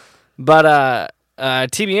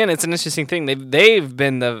TBN, it's an interesting thing. They've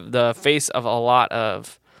been the face of a lot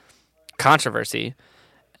of controversy.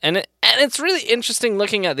 And it's really interesting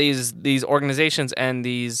looking at these organizations and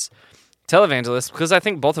these televangelists because I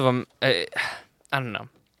think both of them, I don't know.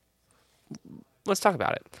 Let's talk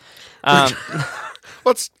about it.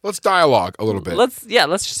 Let's dialogue a little bit. Let's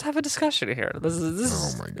just have a discussion here. This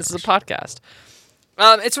is a podcast.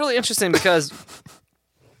 It's really interesting because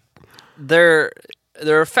they're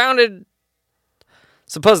founded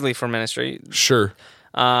supposedly for ministry. Sure.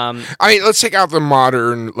 I mean, let's take out the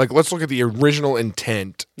modern. Like, let's look at the original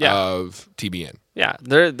intent of TBN. Yeah,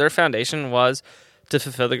 their foundation was to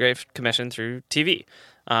fulfill the Great Commission through TV,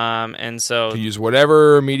 and so to use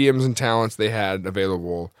whatever mediums and talents they had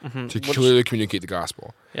available to clearly communicate the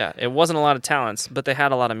gospel. Yeah, it wasn't a lot of talents, but they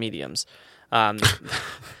had a lot of mediums. Not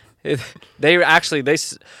a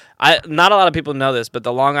lot of people know this, but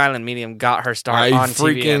the Long Island medium got her start on TV. I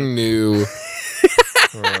freaking TVN. knew.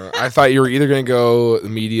 I thought you were either going to go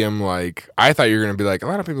medium, like, I thought you were going to be like, a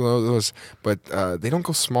lot of people know those, but they don't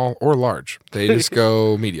go small or large. They just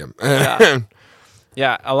go medium. That's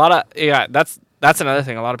another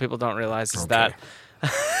thing a lot of people don't realize is that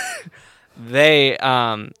they,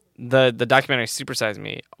 the documentary Super Size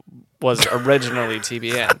Me was originally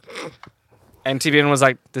TBN. And TBN was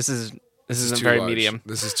like, this isn't very large. medium.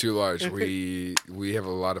 This is too large. We have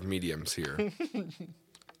a lot of mediums here.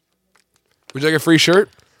 Would you like a free shirt?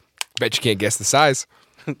 Bet you can't guess the size.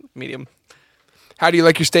 Medium. How do you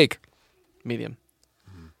like your steak? Medium.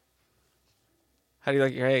 How do you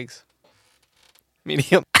like your eggs?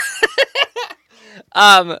 Medium.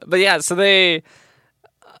 But yeah, so they...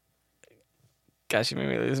 gosh, you made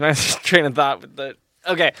me lose my train of thought with the...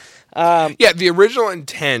 Okay. Yeah, the original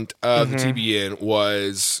intent of the TBN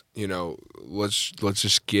was, let's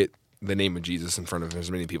just get the name of Jesus in front of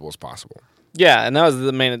as many people as possible. Yeah, and that was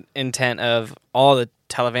the main intent of all the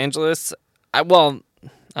televangelists. I don't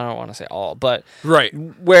want to say all, but right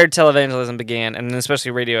where televangelism began, and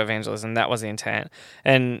especially radio evangelism, that was the intent.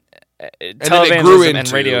 And televangelism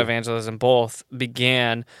and radio evangelism both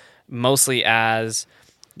began mostly as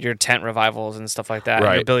your tent revivals and stuff like that,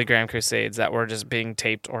 and your Billy Graham crusades that were just being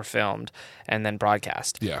taped or filmed and then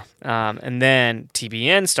broadcast. Yeah. And then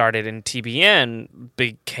TBN started, and TBN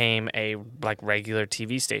became a regular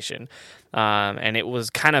TV station. And it was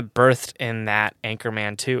kind of birthed in that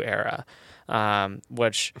Anchorman 2 era,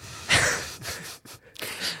 which...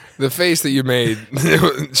 The face that you made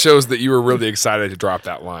shows that you were really excited to drop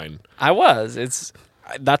that line. I was.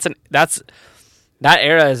 That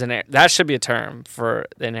era is that should be a term for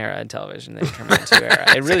an era in television. The increment two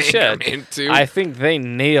era. It really should. I think they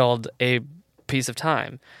nailed a piece of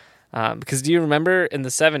time. Because do you remember in the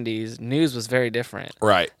 70s, news was very different.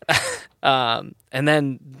 Right. But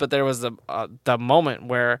there was the moment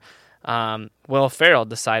where Will Ferrell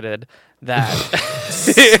decided that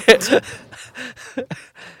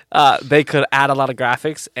they could add a lot of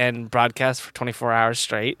graphics and broadcast for 24 hours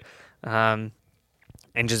straight, and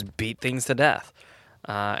just beat things to death.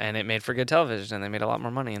 And it made for good television, and they made a lot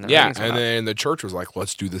more money. And then the church was like,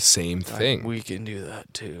 let's do the same thing. We can do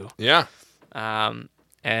that too. Yeah.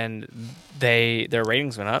 And their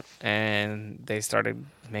ratings went up, and they started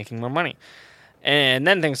making more money. And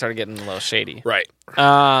then things started getting a little shady. Right.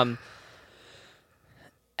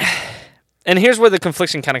 And here's where the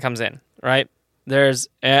confliction kind of comes in, right?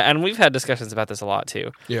 And we've had discussions about this a lot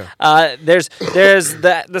too. Yeah. There's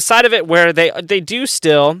the side of it where they do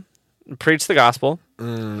still preach the gospel.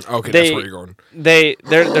 Okay, that's where you're going.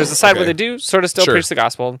 There's a side where they do sort of still preach the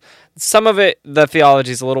gospel. Some of it, the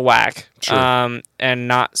theology is a little whack, and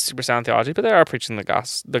not super sound theology, but they are preaching the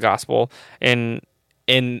gospel in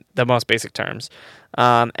the most basic terms.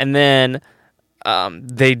 And then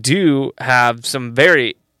they do have some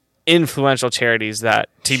very influential charities that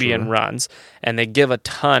TBN runs, and they give a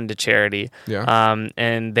ton to charity. Yeah.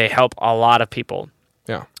 And they help a lot of people.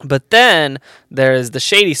 Yeah. But then there's the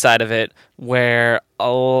shady side of it where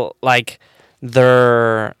like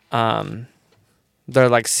their like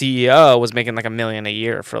CEO was making like $1 million a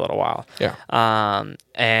year for a little while. Yeah.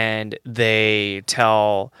 And they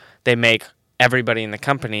make everybody in the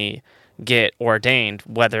company get ordained,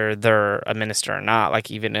 whether they're a minister or not,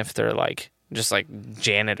 like even if they're like just like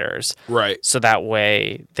janitors. Right. So that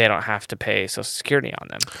way they don't have to pay Social Security on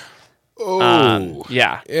them. Oh.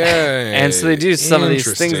 Yeah. Yeah. And so they do some of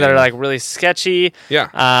these things that are like really sketchy. Yeah.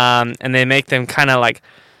 And they make them kind of like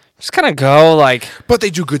just kind of go like. But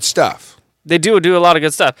they do good stuff. They do a lot of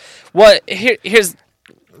good stuff. Here's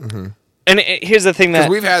here's the thing that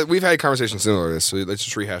we've had conversations similar to this. So let's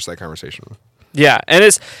just rehash that conversation. Yeah, and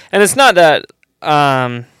it's not that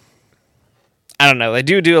I don't know. They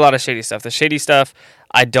do a lot of shady stuff. The shady stuff,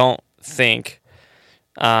 I don't think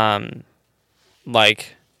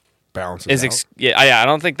like balances out. I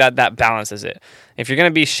don't think that balances it. If you're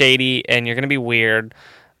gonna be shady and you're gonna be weird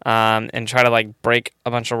and try to like break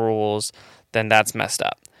a bunch of rules, then that's messed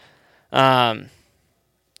up.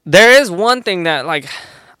 There is one thing that like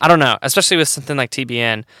I don't know, especially with something like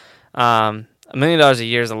TBN. $1 million a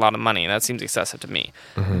year is a lot of money. That seems excessive to me.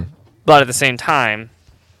 Mm-hmm. But at the same time,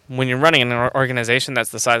 when you're running an organization that's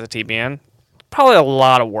the size of TBN, probably a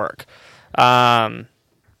lot of work. $1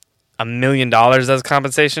 million as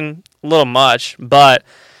compensation, a little much, but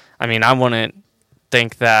I mean, I wouldn't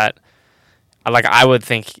think that. Like, I would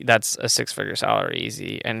think that's a 6-figure salary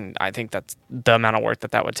easy, and I think that's the amount of work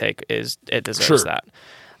that would take it deserves that.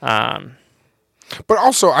 But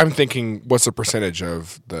also, I'm thinking, what's the percentage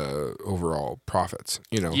of the overall profits?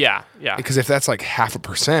 You know, yeah. Because if that's like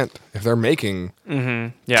 0.5%, if they're making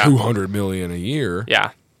 $200 million a year,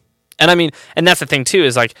 and I mean, and that's the thing too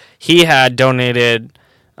is like he had donated,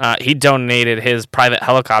 his private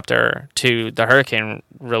helicopter to the hurricane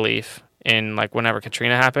relief in like whenever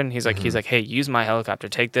Katrina happened. He's like, hey, use my helicopter,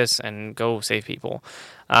 take this and go save people.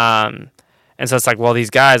 And so it's like, well, these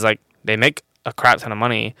guys like they make a crap ton of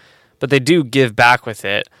money, but they do give back with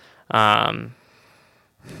it. And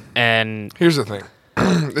here's the thing.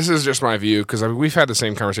 This is just my view because we've had the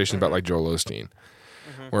same conversation about like Joel Osteen,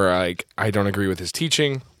 where like I don't agree with his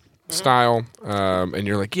teaching style, and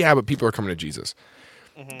you're like, yeah, but people are coming to Jesus.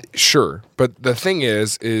 Sure, but the thing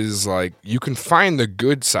is like you can find the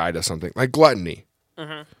good side of something like gluttony.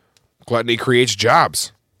 Gluttony creates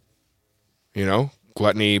jobs. You know,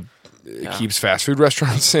 gluttony keeps fast food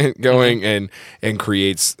restaurants going and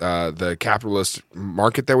creates the capitalist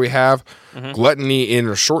market that we have. Gluttony in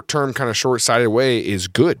a short-term, kind of short-sighted way is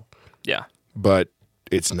good. Yeah. But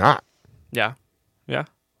it's not. Yeah.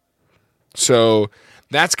 So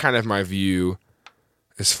that's kind of my view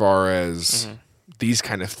as far as these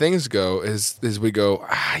kind of things go, is we go,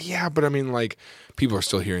 yeah, but I mean, like, people are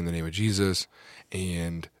still hearing the name of Jesus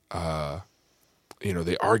and, you know,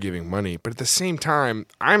 they are giving money, but at the same time,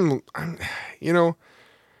 I'm, you know,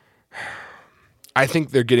 I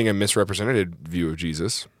think they're getting a misrepresented view of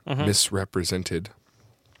Jesus, misrepresented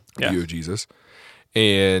view of Jesus,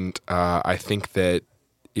 and I think that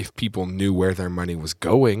if people knew where their money was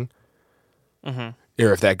going, or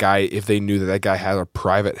if they knew that guy had a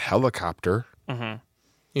private helicopter,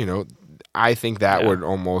 you know, I think that would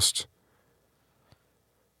almost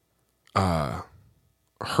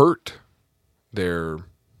hurt their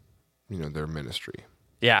their ministry.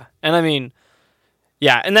 Yeah, and I mean,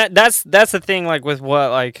 yeah, and that's the thing. Like with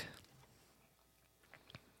what like,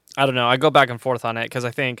 I don't know. I go back and forth on it because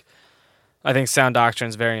I think sound doctrine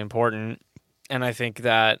is very important, and I think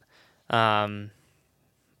that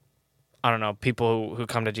I don't know, people who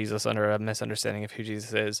come to Jesus under a misunderstanding of who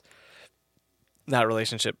Jesus is, that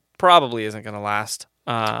relationship probably isn't going to last.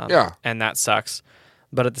 Yeah. And that sucks.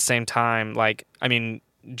 But at the same time, like, I mean,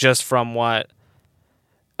 just from what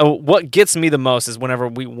gets me the most is whenever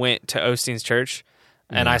we went to Osteen's church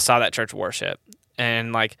and I saw that church worship.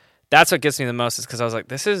 And, like, that's what gets me the most is because I was like,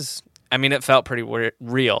 it felt pretty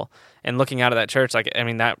real. And looking out of that church, like, I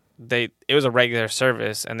mean, it was a regular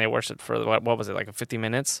service and they worshiped for, what was it, like 50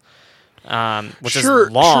 minutes? Which is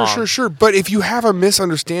long. Sure. But if you have a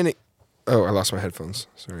misunderstanding, oh, I lost my headphones.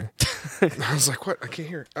 Sorry. I was like, what? I can't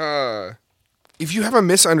hear. If you have a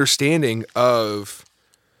misunderstanding of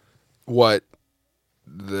what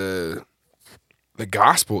the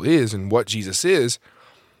gospel is and what Jesus is,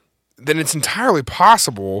 then it's entirely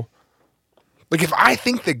possible. Like if I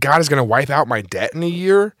think that God is going to wipe out my debt in a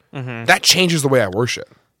year, that changes the way I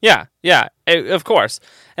worship. Yeah, of course.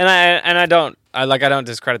 And I don't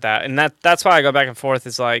discredit that. And that's why I go back and forth.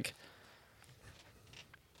 Is like,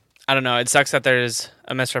 I don't know. It sucks that there's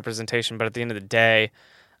a misrepresentation, but at the end of the day,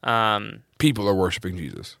 people are worshiping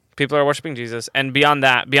Jesus. People are worshiping Jesus, and beyond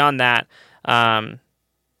that, I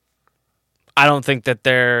don't think that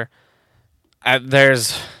there's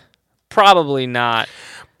probably not.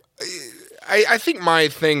 I think my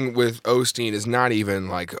thing with Osteen is not even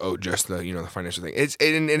like just the the financial thing.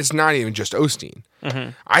 It's not even just Osteen. Mm-hmm.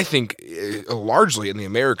 I think largely in the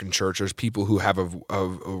American church, there's people who have a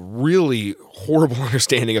really horrible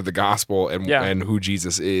understanding of the gospel and who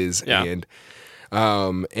Jesus is, and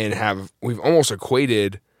we've almost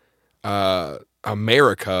equated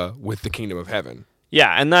America with the kingdom of heaven.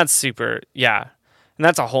 Yeah, and that's super. Yeah, and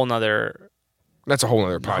that's a whole nother. That's a whole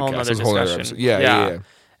other podcast. That's a whole other episode. Yeah.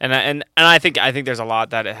 And I think there's a lot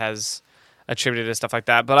that it has attributed to stuff like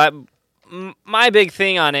that. But my big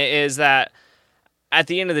thing on it is that at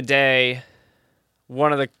the end of the day,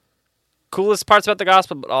 one of the coolest parts about the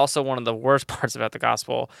gospel, but also one of the worst parts about the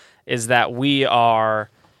gospel, is that we are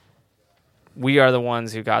the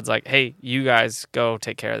ones who God's like, hey, you guys go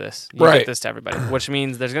take care of this. You get this to everybody, which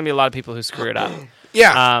means there's going to be a lot of people who screw it up.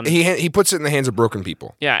 Yeah, he puts it in the hands of broken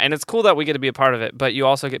people. Yeah, and it's cool that we get to be a part of it, but you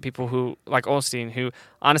also get people who, like Osteen, who,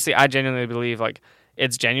 honestly, I genuinely believe, like,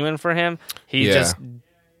 it's genuine for him. He just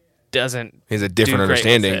doesn't He has a different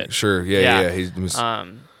understanding. Sure, yeah. He's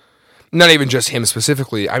not even just him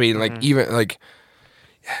specifically. I mean, like, even, like,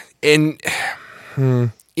 and,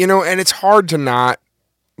 and it's hard to not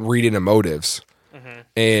read into motives.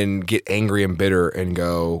 And get angry and bitter and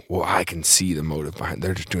go, well, I can see the motive behind.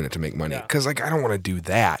 They're just doing it to make money. Because, like, I don't want to do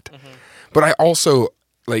that. But I also,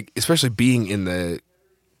 like, especially being in the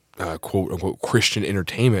quote unquote Christian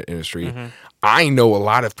entertainment industry, I know a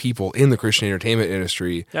lot of people in the Christian entertainment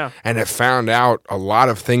industry and have found out a lot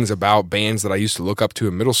of things about bands that I used to look up to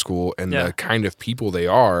in middle school and the kind of people they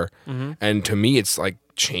are. And to me, it's like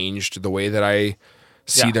changed the way that I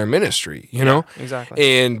see their ministry, you know? Exactly.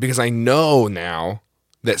 And because I know now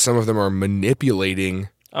that some of them are manipulating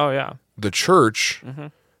the church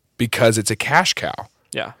because it's a cash cow.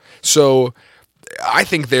 Yeah. So I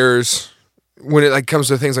think there's, when it like comes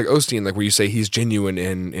to things like Osteen, like where you say he's genuine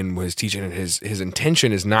in his teaching and his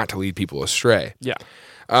intention is not to lead people astray. Yeah.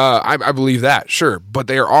 I believe that, sure. But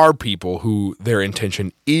there are people who their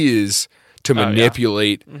intention is to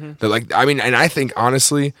manipulate the, like, I mean, and I think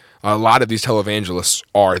honestly, a lot of these televangelists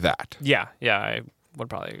are that. Yeah, I would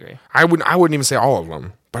probably agree. I wouldn't even say all of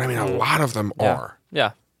them, but I mean, a lot of them are.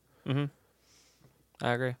 Yeah. I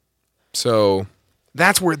agree. So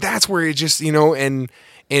that's where it just, and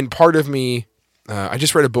part of me, I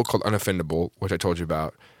just read a book called Unoffendable, which I told you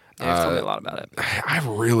about. Yeah, you've told me a lot about it. I've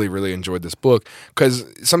really, really enjoyed this book because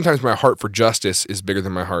sometimes my heart for justice is bigger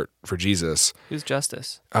than my heart for Jesus. Who's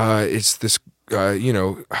Justice? It's this,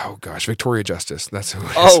 oh gosh, Victoria Justice. That's who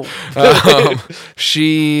it is. Oh.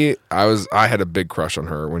 I had a big crush on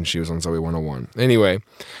her when she was on Zoe 101. Anyway,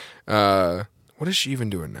 what is she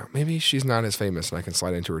even doing now? Maybe she's not as famous and I can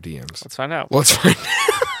slide into her DMs. Let's find out. Let's find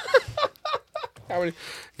out.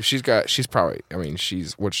 She's probably,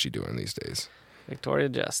 what's she doing these days? Victoria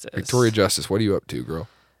Justice. Victoria Justice, what are you up to, girl?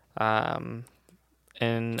 And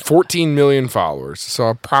 14 million followers, so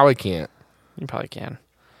I probably can't. You probably can.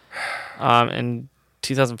 In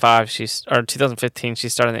 2015, she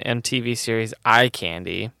started the MTV series Eye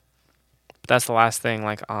Candy. That's the last thing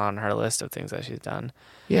like on her list of things that she's done.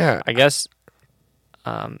 Yeah, I guess.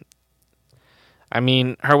 I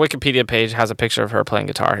mean, her Wikipedia page has a picture of her playing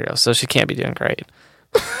Guitar Hero, so she can't be doing great.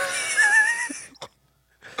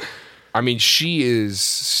 I mean, she is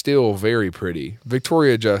still very pretty.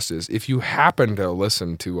 Victoria Justice, if you happen to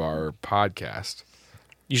listen to our podcast,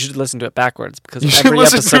 You should listen to it backwards because should every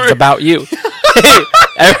listen to episode's it. about you.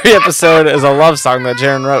 Every episode is a love song that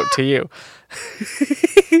Jaren wrote to you.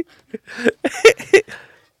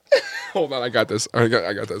 hold on, I got this. I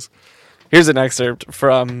got this. Here's an excerpt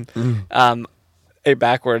from a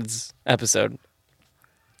backwards episode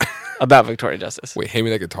about Victoria Justice. Wait, hand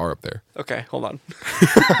me that guitar up there. Okay, hold on.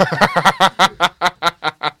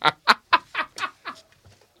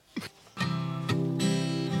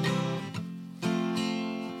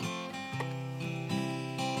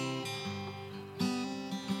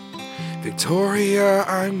 Victoria,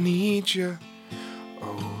 I need you.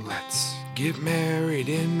 Oh, let's get married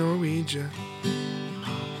in Norwegia.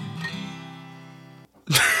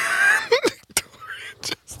 Victoria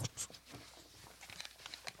Justice.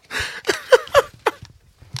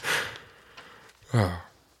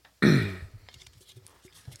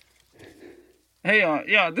 Hey,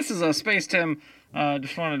 yeah, this is Space Tim.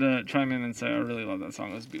 Just wanted to chime in and say I really love that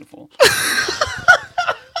song. It was beautiful.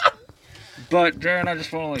 But, Jaren, I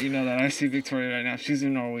just want to let you know that I see Victoria right now. She's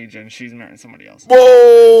in Norwegian. She's marrying somebody else.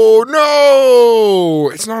 Whoa,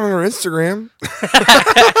 no! It's not on her Instagram.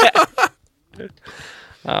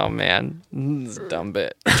 Oh, man. This is a dumb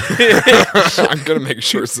bit. I'm going to make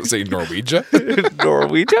sure it's to say Norwegia.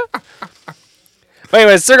 Norwegia? But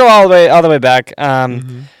anyways, circle all the way back.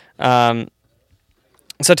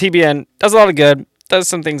 So TBN does a lot of good. Does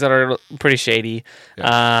some things that are pretty shady.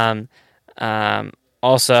 Yeah.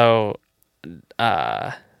 Also,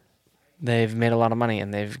 they've made a lot of money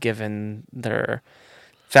and they've given their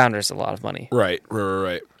founders a lot of money. Right.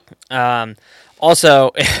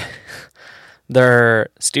 Also, their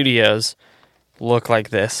studios look like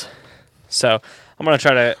this. So I'm gonna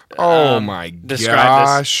try to Oh my describe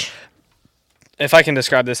gosh. this. If I can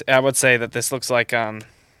describe this, I would say that this looks like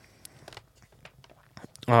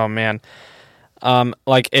oh man,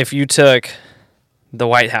 like if you took the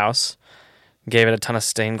White House, gave it a ton of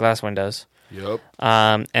stained glass windows, Yep.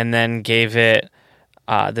 and then gave it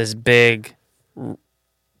this big,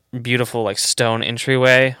 beautiful like stone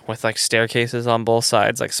entryway with like staircases on both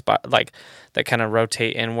sides, like that kind of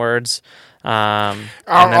rotate inwards. And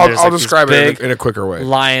then there's, I'll like, these describe it big in a quicker way.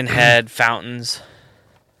 lion head fountains.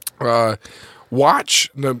 Watch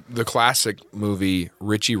the classic movie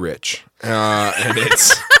Richie Rich, and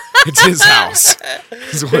it's his house.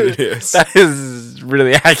 Is what it is. That is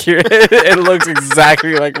really accurate. It looks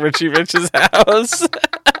exactly like Richie Rich's house.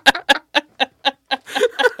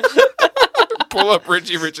 Pull up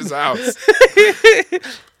Richie Rich's house.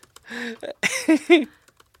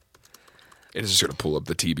 It is just gonna pull up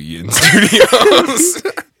the TBN studios.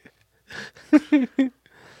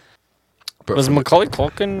 But Was from the- Macaulay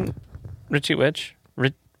Culkin Richie Rich?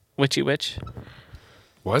 Witchy Witch?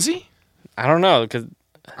 Was he? I don't know because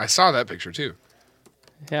I saw that picture too.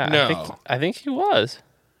 yeah, No. I think he was.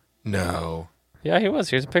 No. Yeah, he was.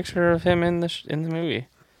 Here's a picture of him in the movie.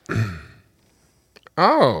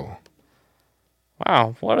 Oh.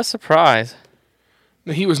 Wow, what a surprise!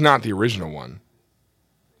 No, he was not the original one.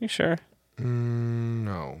 You sure?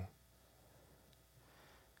 No.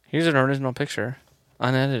 Here's an original picture,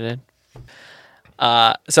 unedited.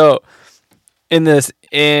 So in the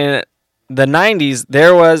 90s,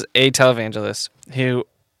 there was a televangelist who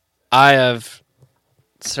I have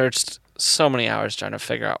searched so many hours trying to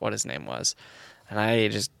figure out what his name was, and I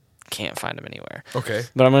just can't find him anywhere. Okay.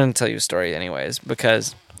 But I'm going to tell you a story anyways,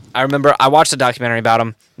 because I remember I watched a documentary about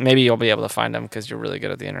him. Maybe you'll be able to find him because you're really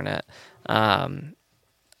good at the internet.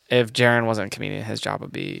 If Jaren wasn't a comedian, his job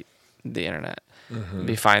would be the internet.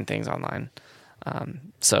 Be find things online.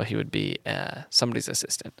 So he would be somebody's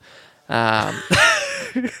assistant.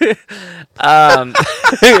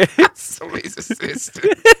 Somebody's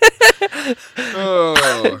assistant.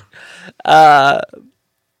 Oh.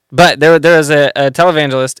 But there was a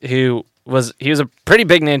televangelist who was a pretty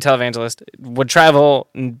big name televangelist, would travel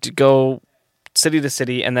and go city to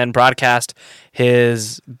city and then broadcast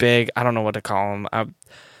his big, I don't know what to call them,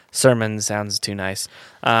 sermon sounds too nice,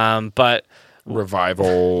 but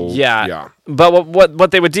Revival. yeah. But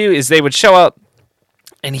what they would do is they would show up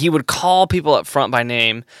and he would call people up front by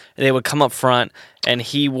name. And they would come up front and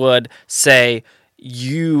he would say,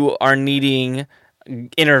 "You are needing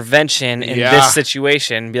intervention in this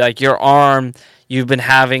situation." Be like, "Your arm, you've been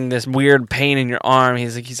having this weird pain in your arm."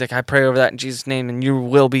 He's like, "I pray over that in Jesus' name, and you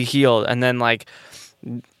will be healed." And then like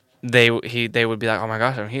they would be like, "Oh my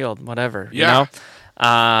gosh, I'm healed," whatever, you know.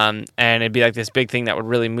 and it'd be like this big thing that would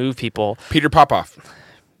really move people. Peter Popoff.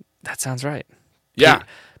 That sounds right. Yeah.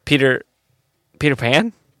 Peter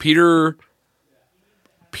Pan? Peter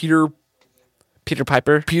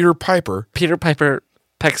Piper? Peter Piper. Peter Piper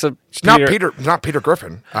pecks a It's not Peter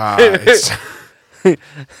Griffin. It's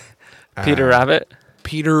Peter Rabbit?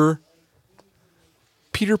 Peter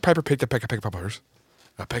Piper picked a peck of pickled peppers.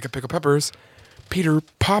 A peck of pickled peppers. Peter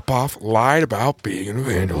Popoff lied about being an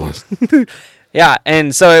evangelist. Yeah,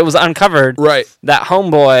 and so it was uncovered Right. that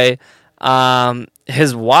homeboy,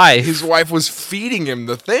 his wife was feeding him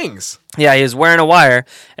the things. Yeah, he was wearing a wire,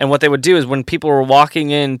 and what they would do is when people were walking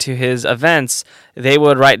into his events, they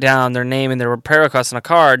would write down their name and their prayer request on a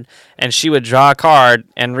card, and she would draw a card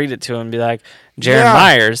and read it to him and be like, Jaron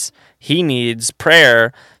Myers, he needs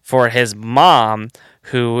prayer for his mom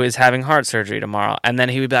who is having heart surgery tomorrow. And then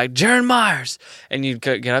he would be like, Jaron Myers! And you'd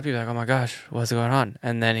get up, you'd be like, oh my gosh, what's going on?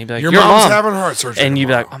 And then he'd be like, Your your mom's mom having heart surgery And you'd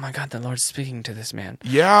be tomorrow. like, oh my God, the Lord's speaking to this man.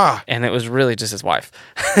 Yeah. And it was really just his wife.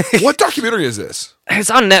 What documentary is this? It's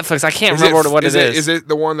on Netflix. I can't remember what it is. Is it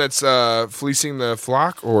the one that's fleecing the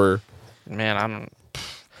flock, or? Man,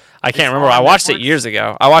 I can't remember. I watched it years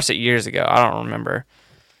ago. I don't remember.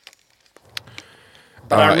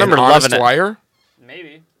 But I remember An loving Honest Liar?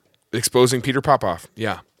 Maybe. Exposing Peter Popoff.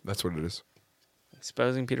 Yeah, that's what it is.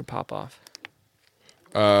 Exposing Peter Popoff.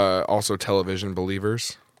 Also, Television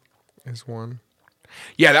Believers is one.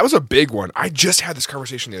 Yeah, that was a big one. I just had this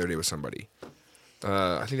conversation the other day with somebody.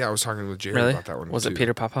 I think I was talking with Jared Really? about that one. Was too. it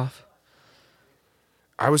Peter Popoff?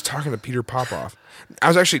 I was talking to Peter Popoff.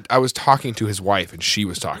 I was talking to his wife, and she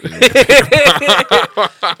was talking to Peter.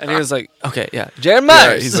 And he was like, okay, yeah. Jaron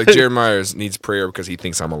Myers. Yeah, he's like, Jared Myers needs prayer because he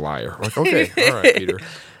thinks I'm a liar. I'm like, okay, all right, Peter.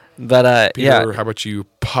 But, Peter, yeah. how about you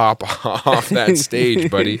pop off that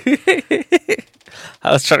stage, buddy?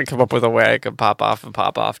 I was trying to come up with a way I could pop off a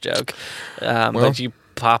pop-off joke. But you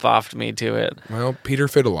pop-offed me to it. Well, Peter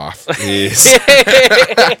Fiddleoff is...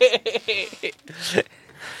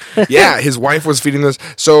 Yeah, his wife was feeding this.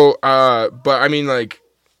 So, but I mean, like,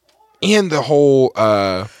 and the whole,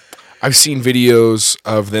 I've seen videos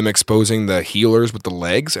of them exposing the healers with the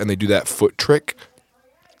legs, and they do that foot trick.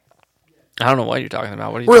 I don't know what you're talking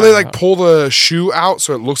about. What are you Where talking they, like, about? pull the shoe out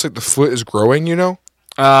so it looks like the foot is growing, you know?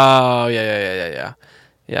 Oh, yeah.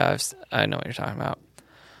 Yeah, I know what you're talking about.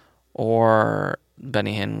 Or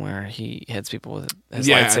Benny Hinn, where he hits people with his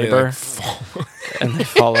lightsaber and they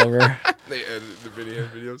fall over They edit the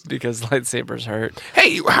videos. because lightsabers hurt.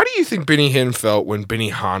 Hey, how do you think Benny Hinn felt when Benny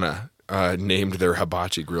Hanna named their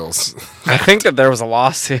hibachi grills? I think that there was a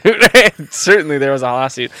lawsuit. Certainly there was a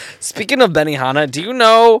lawsuit. Speaking of Benny Hanna, do you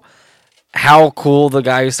know how cool the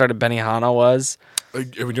guy who started Benny Hanna was? Are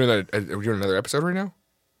we doing that? Are we doing another episode right now?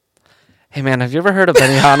 Hey, man, have you ever heard of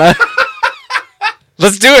Benny Hanna?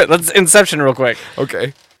 Let's do it. Let's Inception real quick.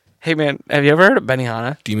 Okay. Hey, man, have you ever heard of Benny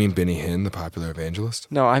Hanna? Do you mean Benny Hinn, the popular evangelist?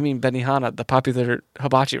 No, I mean Benny Hanna, the popular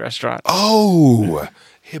hibachi restaurant. Oh,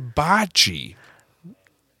 hibachi.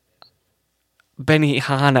 Benny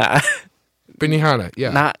Hanna. Benny Hanna,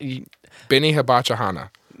 yeah. Not Benny Hibachi Hanna.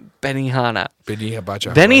 Benny Hanna. Benny Hibachi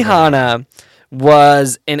Hanna. Benny Hanna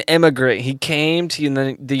was an immigrant. He came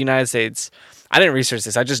to the United States. I didn't research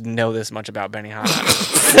this. I just know this much about Benny Hanna.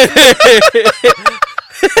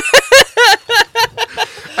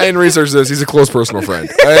 I didn't research this. He's a close personal friend.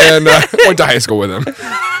 And went to high school with him.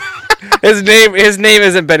 His name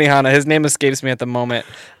isn't Benny Hanna. His name escapes me at the moment.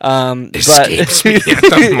 Escapes me at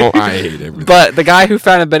the moment. I hate everything. But the guy who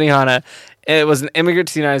founded Benny Hanna, it was an immigrant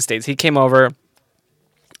to the United States. He came over.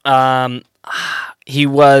 He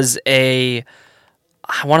was I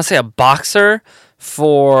want to say a boxer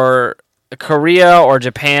for Korea or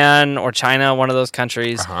Japan or China, one of those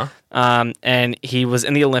countries. Uh-huh. And he was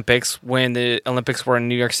in the Olympics when the Olympics were in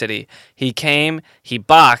New York City. He came, he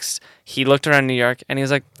boxed, he looked around New York, and he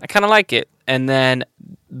was like, I kind of like it. And then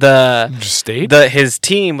Just stayed? his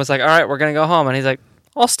team was like, all right, we're going to go home. And he's like,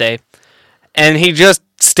 I'll stay. And he just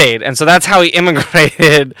stayed. And so that's how he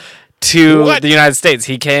immigrated to the United States.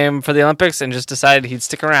 He came for the Olympics and just decided he'd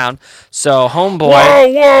stick around. So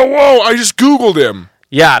homeboy. Whoa. I just Googled him.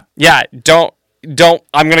 Yeah. Don't.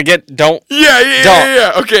 I'm going to get, don't.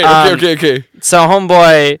 Yeah. Okay. So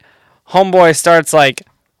homeboy starts like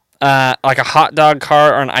a hot dog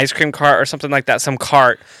cart or an ice cream cart or something like that, some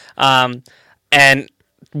cart. And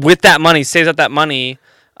with that money, saves up that money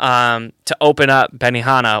to open up Benny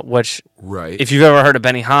Hanna, which Right. if you've ever heard of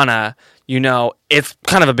Benny Hanna, you know it's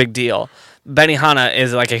kind of a big deal. Benny Hanna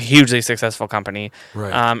is like a hugely successful company.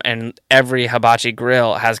 Right. And every hibachi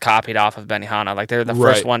grill has copied off of Benny Hanna. Like they're the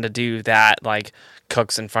first one to do that, like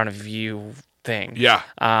cooks in front of you thing. Yeah.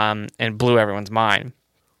 And blew everyone's mind.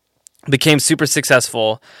 became super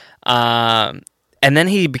successful, and then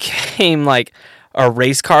he became like a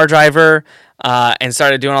race car driver. And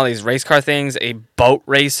started doing all these race car things, a boat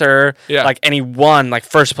racer, Yeah. and he won like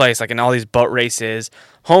first place, like in all these boat races.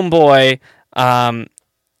 Homeboy,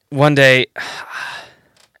 one day,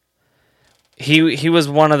 he was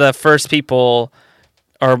one of the first people,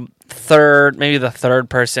 or maybe the third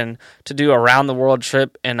person to do a round the world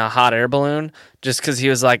trip in a hot air balloon, just because he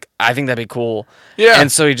was like, I think that'd be cool. Yeah.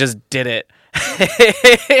 And so he just did it.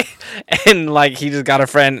 And like he just got a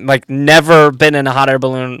friend, like never been in a hot air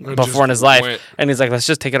balloon before in his life, went. and he's like, let's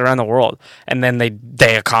just take it around the world. And then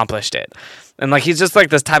they accomplished it. And like he's just like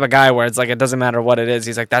this type of guy where it's like it doesn't matter what it is.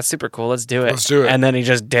 He's like, that's super cool, let's do it. Let's do it. And then he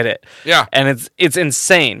just did it. Yeah. And it's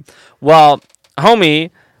insane. Well,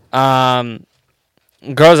 homie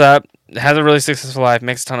grows up, has a really successful life,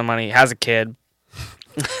 makes a ton of money, has a kid.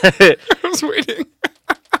 I was waiting.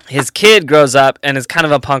 His kid grows up and is kind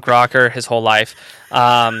of a punk rocker his whole life.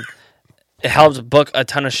 It helped book a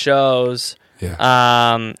ton of shows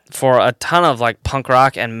for a ton of like punk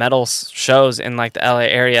rock and metal shows in like the LA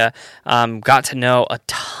area. Got to know a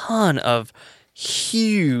ton of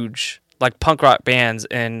huge like punk rock bands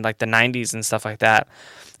in like the 90s and stuff like that.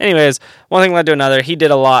 Anyways, one thing led to another. He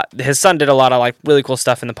did a lot. His son did a lot of like really cool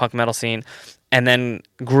stuff in the punk metal scene, and then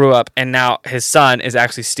grew up. And now his son is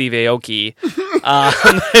actually Steve Aoki,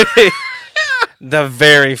 the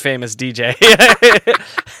very famous DJ,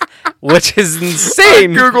 which is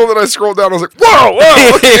insane. I Googled and I scrolled down. I was like,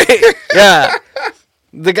 whoa. Okay. Yeah.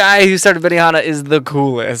 The guy who started Benihana is the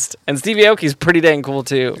coolest. And Steve Aoki is pretty dang cool,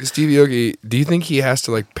 too. Stevie Yogi, do you think he has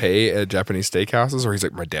to like pay at Japanese steakhouses, or he's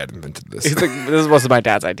like, my dad invented this? He's like, this was my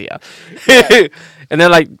dad's idea. And they're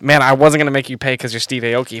like, man, I wasn't going to make you pay because you're Steve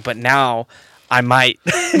Aoki, but now I might.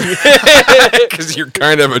 Because you're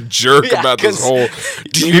kind of a jerk about this whole,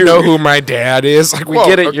 do you know who my dad is? Like, We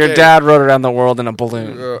get it. Your dad rode around the world in a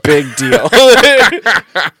balloon. Big deal.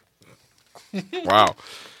 Wow.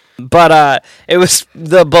 But it was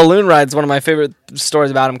the balloon ride's one of my favorite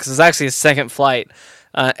stories about him because it's actually his second flight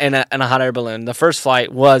in a hot air balloon. The first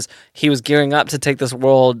flight was he was gearing up to take this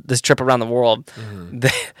trip around the world. Mm-hmm.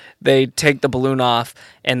 They take the balloon off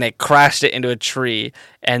and they crashed it into a tree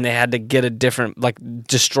and they had to get a different, like,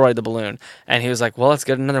 destroy the balloon. And he was like, well, let's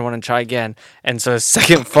get another one and try again. And so his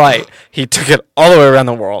second flight, he took it all the way around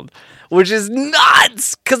the world, which is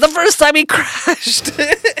nuts because the first time he crashed.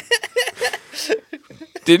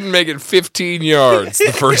 Didn't make it 15 yards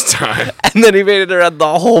the first time. And then he made it around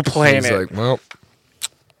the whole planet. He's like, well,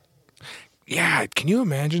 yeah, can you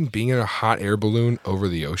imagine being in a hot air balloon over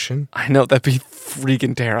the ocean? I know, that'd be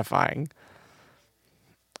freaking terrifying.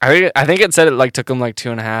 I think it said it like took him like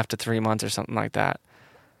 2.5 to 3 months or something like that.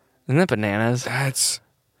 Isn't that bananas? That's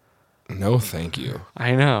no thank you.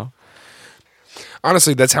 I know.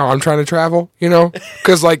 Honestly, that's how I'm trying to travel, you know?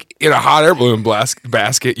 Because, like, in a hot air balloon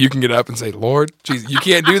basket, you can get up and say, Lord, geez, you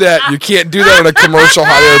can't do that. You can't do that on a commercial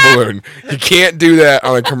hot air balloon. You can't do that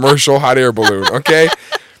on a commercial hot air balloon, okay?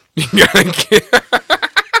 You gotta get...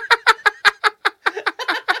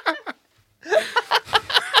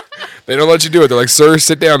 They don't let you do it. They're like, sir,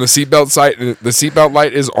 sit down. The seatbelt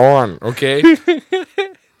light is on, okay?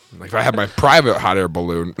 Like, if I had my private hot air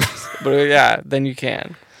balloon. But yeah, then you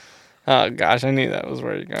can. Oh gosh, I knew that was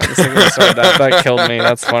where you're going. That killed me.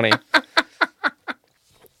 That's funny.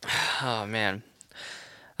 Oh man,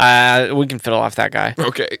 we can fiddle off that guy.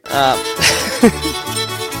 Okay. I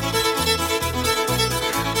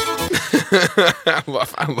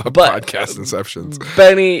love podcast inceptions.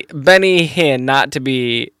 Benny Hinn, not to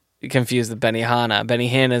be confused with Benihana. Benny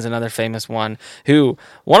Hinn is another famous one who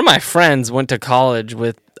one of my friends went to college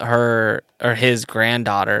with her or his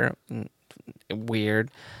granddaughter. Weird.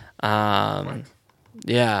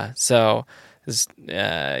 Yeah, so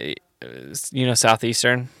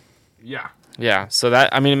Southeastern. Yeah, so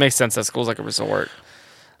that, I mean, it makes sense. That school's like a resort.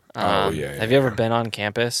 Have you ever been on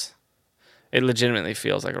campus? It legitimately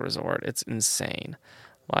feels like a resort. It's insane.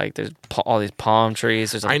 Like there's all these palm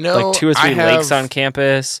trees. There's like 2 or 3 lakes on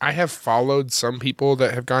campus. I have followed some people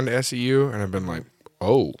that have gone to SEU and have been like,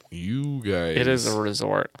 "Oh, you guys." It is a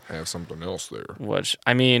resort. Have something else there. Which,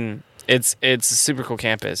 I mean, it's a super cool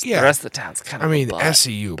campus. Yeah. The rest of the town's kind of. I mean,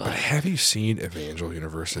 SEU, but have you seen Evangel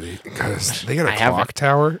University? Because they got a clock haven't.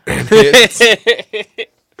 tower. And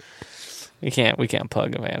we can't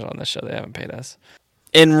plug Evangel on this show. They haven't paid us.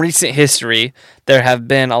 In recent history, there have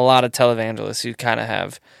been a lot of televangelists who kind of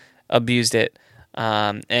have abused it,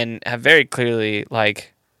 and have very clearly,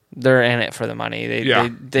 like, they're in it for the money. They do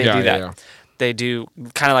that. Yeah. They do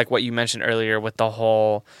kind of like what you mentioned earlier with the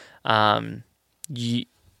whole,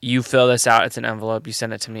 you fill this out. It's an envelope. You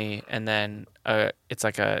send it to me, and then it's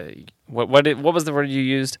like a what was the word you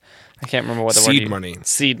used? I can't remember what the word. Seed money.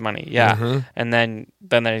 Seed money. Yeah. Mm-hmm. And then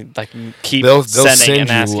they like keep They'll sending send and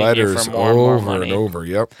you asking letters you for more and more over money. and over.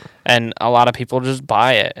 Yep. And a lot of people just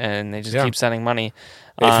buy it, and they just keep sending money.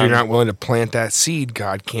 If you're not willing to plant that seed,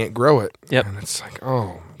 God can't grow it. Yep. And it's like,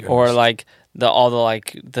 oh, goodness. Or like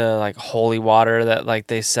the holy water that like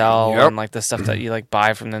they sell, and like the stuff that you like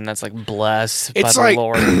buy from them that's like blessed by the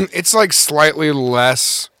Lord. It's like slightly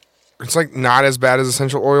less. It's like not as bad as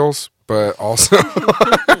essential oils, but also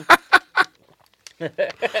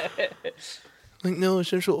like no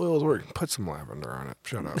essential oils work. Put some lavender on it.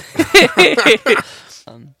 Shut up.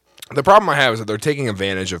 The problem I have is that they're taking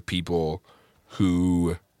advantage of people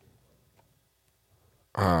who,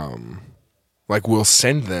 like will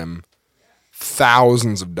send them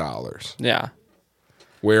thousands of dollars. Yeah.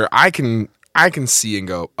 Where I can see and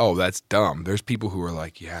go, oh, that's dumb. There's people who are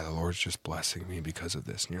like, yeah, the Lord's just blessing me because of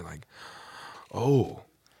this. And you're like, oh.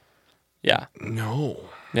 Yeah. No.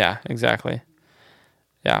 Yeah, exactly.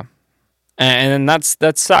 Yeah. And then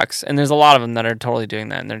that sucks. And there's a lot of them that are totally doing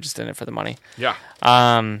that, and they're just in it for the money. Yeah.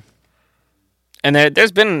 And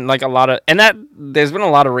there's been like a lot of, there's been a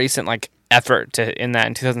lot of recent like effort in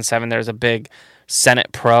 2007, there was a big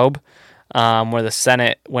Senate probe, where the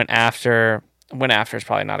Senate went after is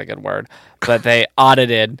probably not a good word, but they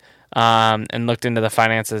audited, and looked into the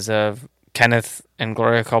finances of Kenneth and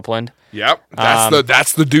Gloria Copeland. Yep.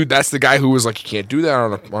 That's the dude. That's the guy who was like, you can't do that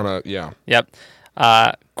on a yeah. Yep.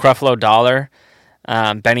 Creflo Dollar,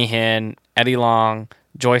 Benny Hinn, Eddie Long,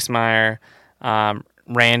 Joyce Meyer,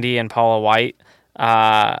 Randy and Paula White,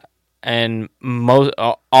 and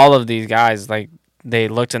all of these guys, like they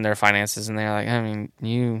looked in their finances and they're like, I mean,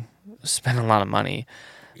 you spend a lot of money,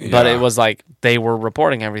 but it was like they were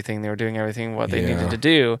reporting everything, they were doing everything what they needed to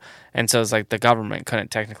do, and so it's like the government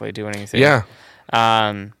couldn't technically do anything. Yeah.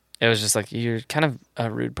 It was just like, you're kind of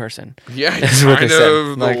a rude person. Yeah, it's kind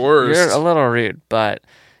of the worst. You're a little rude, but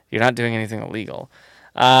you're not doing anything illegal.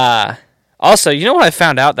 Also, you know what I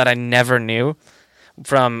found out that I never knew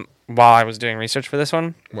from while I was doing research for this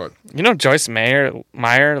one? What? You know Joyce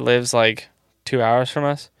Meyer lives like 2 hours from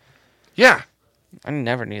us? Yeah. I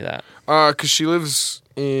never knew that. Because she lives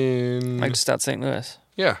in... Like just out St. Louis.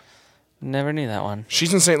 Yeah. Never knew that one.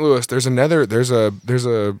 She's in St. Louis. There's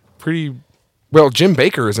a pretty... Well, Jim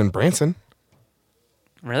Baker is in Branson.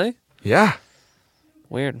 Really? Yeah.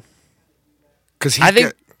 Weird. I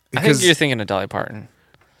think you're thinking of Dolly Parton.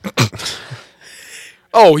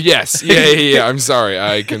 Oh, yes. Yeah. I'm sorry.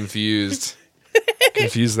 I confused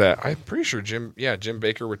that. I'm pretty sure Jim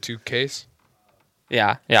Baker with 2 Ks.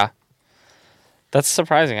 Yeah. That's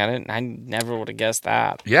surprising. I never would have guessed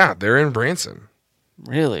that. Yeah, they're in Branson.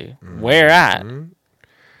 Really? Where at?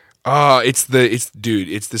 It's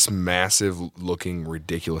this massive looking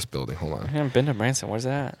ridiculous building. Hold on. I haven't been to Branson. Where's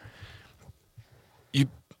that?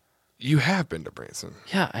 You have been to Branson.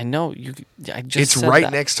 Yeah, I know. It's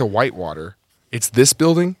right next to Whitewater. It's this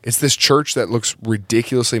building. It's this church that looks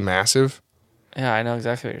ridiculously massive. Yeah, I know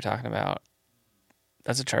exactly what you're talking about.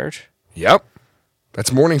 That's a church? Yep.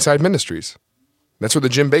 That's Morningside Ministries. That's where the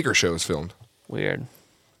Jim Baker show is filmed. Weird.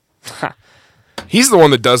 He's the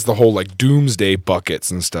one that does the whole like doomsday buckets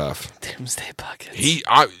and stuff. Doomsday buckets.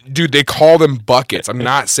 Dude, they call them buckets. I'm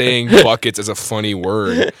not saying buckets as a funny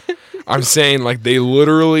word. I'm saying like they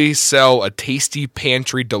literally sell a Tasty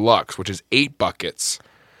Pantry Deluxe, which is 8 buckets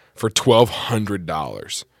for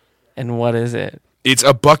 $1,200. And what is it? It's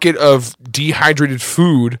a bucket of dehydrated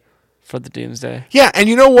food For the doomsday. Yeah, and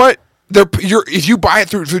you know what? If you buy it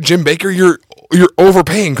through Jim Baker, you're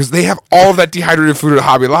overpaying because they have all of that dehydrated food at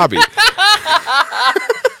Hobby Lobby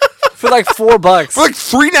For like $4. for like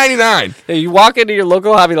 $3.99. Yeah, you walk into your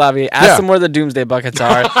local Hobby Lobby, ask them where the doomsday buckets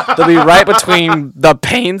are. They'll be right between the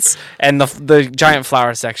paints and the giant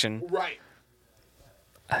flower section. Right.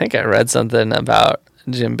 I think I read something about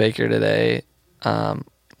Jim Baker today,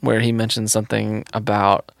 where he mentioned something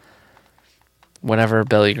about whenever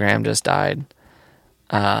Billy Graham just died.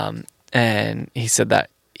 And he said that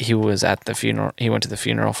he was at the funeral. He went to the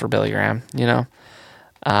funeral for Billy Graham,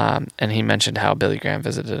 and he mentioned how Billy Graham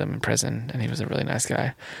visited him in prison, and he was a really nice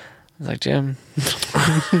guy. I was like, Jim,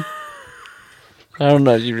 I don't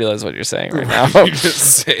know if you realize what you're saying right now. You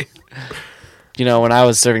just say. When I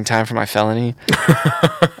was serving time for my felony,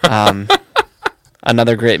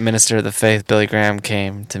 another great minister of the faith, Billy Graham,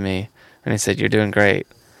 came to me, and he said, "You're doing great."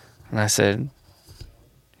 And I said,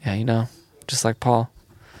 "Yeah, just like Paul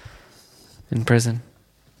in prison.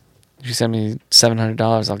 If you send me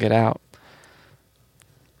 $700, I'll get out."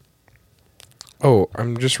 Oh,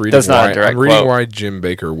 I'm just reading. That's not a direct I'm reading quote. why Jim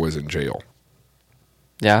Baker was in jail.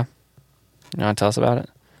 Yeah. You want to tell us about it?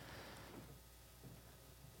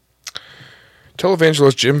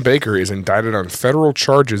 Televangelist Jim Bakker is indicted on federal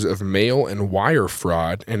charges of mail and wire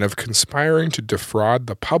fraud and of conspiring to defraud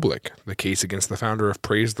the public. The case against the founder of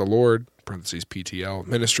Praise the Lord (parentheses PTL)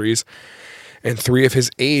 Ministries and 3 of his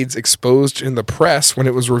aides exposed in the press when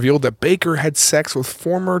it was revealed that Bakker had sex with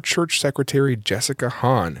former church secretary Jessica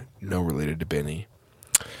Hahn, no related to Benny.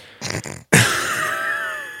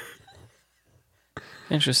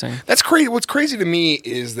 Interesting. That's crazy. What's crazy to me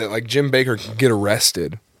is that like Jim Bakker can get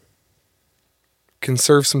arrested, can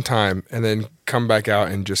serve some time, and then come back out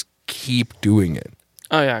and just keep doing it.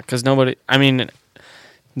 Oh, yeah, because nobody... I mean,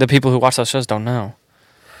 the people who watch those shows don't know.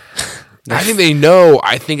 I think they know.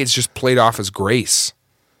 I think it's just played off as grace.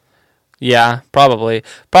 Yeah, probably.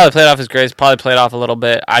 Probably played off his grace. Probably played off a little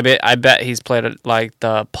bit. I bet he's played it like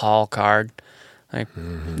the Paul card. Like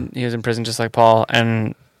he was in prison just like Paul,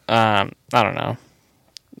 and I don't know.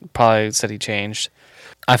 Probably said he changed.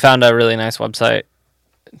 I found a really nice website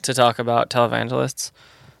to talk about televangelists.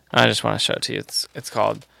 I just want to show it to you. It's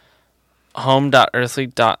called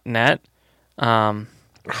home.earthly.net.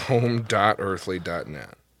 Home.earthly.net.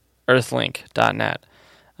 Earthlink.net.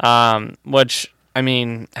 Which I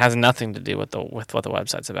mean has nothing to do with what the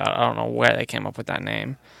website's about. I don't know where they came up with that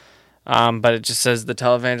name. But it just says the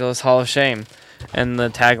Televangelist Hall of Shame, and the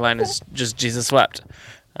tagline is just Jesus wept, which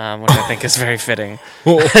I think is very fitting.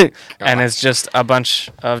 And it's just a bunch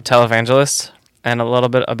of televangelists and a little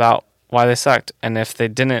bit about why they sucked. And if they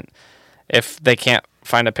can't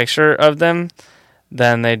find a picture of them,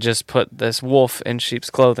 then they just put this wolf in sheep's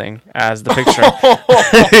clothing as the picture. Oh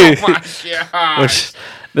my god! Which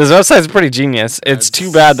this website's pretty genius. It's too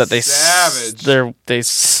bad that they savage. They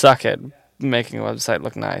suck at making a website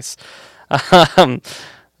look nice. But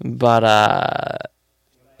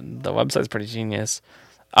the website's pretty genius.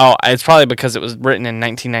 Oh, it's probably because it was written in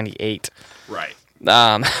 1998. Right.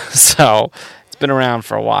 So it's been around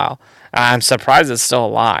for a while. I'm surprised it's still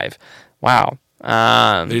alive. Wow.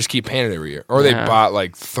 They just keep paying it every year, or they bought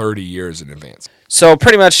like 30 years in advance. So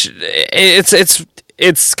pretty much,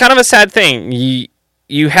 it's kind of a sad thing.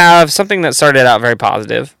 You have something that started out very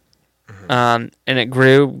positive, and it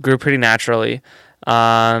grew pretty naturally,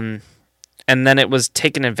 and then it was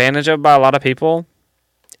taken advantage of by a lot of people,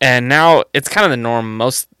 and now it's kind of the norm.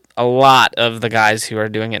 A lot of the guys who are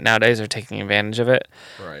doing it nowadays are taking advantage of it.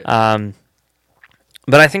 Right.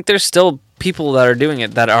 But I think there's still people that are doing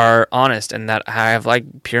it that are honest and that have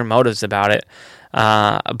like pure motives about it.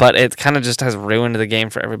 But it kind of just has ruined the game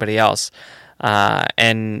for everybody else,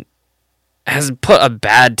 and has put a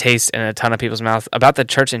bad taste in a ton of people's mouth about the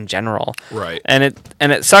church in general. Right. And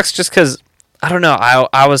it sucks just because I don't know. I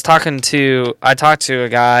talked to a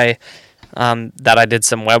guy that I did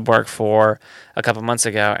some web work for a couple months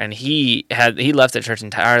ago, and he left the church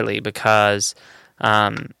entirely because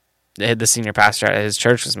the senior pastor at his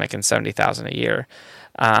church was making $70,000 a year,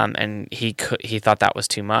 and he thought that was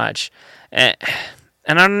too much, and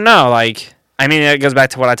I don't know. Like, I mean, it goes back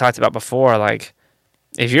to what I talked about before. Like,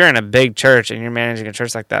 if you're in a big church and you're managing a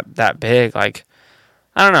church like that big, like,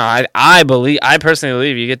 I don't know. I personally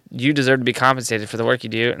believe you deserve to be compensated for the work you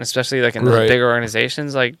do, and especially like in those bigger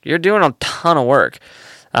organizations, like you're doing a ton of work,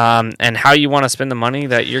 and how you want to spend the money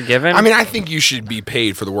that you're given. I mean, I think you should be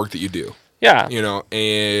paid for the work that you do. Yeah. You know,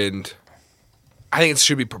 and I think it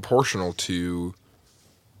should be proportional to.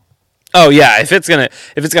 Oh yeah, if it's gonna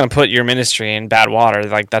put your ministry in bad water,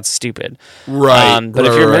 like that's stupid. Right. But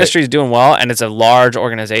if your ministry is doing well and it's a large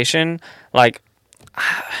organization, like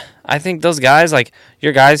I think those guys, like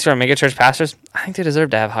your guys who are mega church pastors, I think they deserve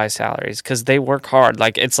to have high salaries because they work hard.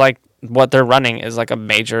 Like it's like what they're running is like a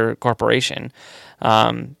major corporation.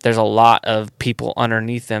 There's a lot of people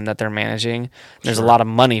underneath them that they're managing. There's a lot of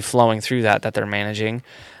money flowing through that they're managing.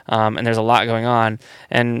 And there's a lot going on.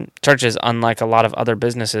 And churches, unlike a lot of other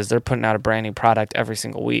businesses, they're putting out a brand new product every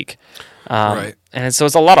single week. Right. And so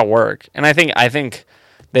it's a lot of work. And I think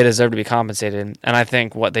they deserve to be compensated. And I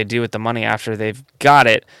think what they do with the money after they've got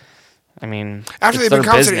it, I mean, after they've been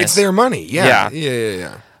compensated, it's their money. Yeah.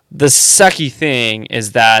 The sucky thing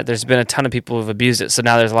is that there's been a ton of people who've abused it. So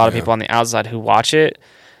now there's a lot of people on the outside who watch it.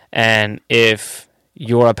 And if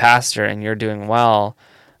you're a pastor and you're doing well,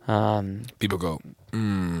 people go,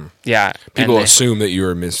 yeah. People assume that you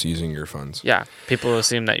are misusing your funds. Yeah. People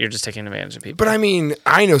assume that you're just taking advantage of people. But I mean,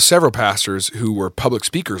 I know several pastors who were public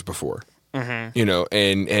speakers before, you know,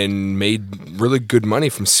 and made really good money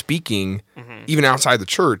from speaking, even outside the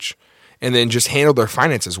church, and then just handled their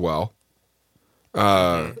finances well.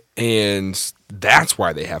 And that's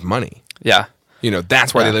why they have money. Yeah. You know,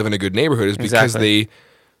 that's why they live in a good neighborhood, is because they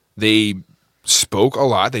spoke a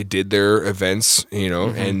lot. They did their events,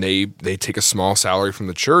 and they take a small salary from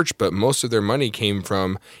the church, but most of their money came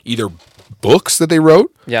from either books that they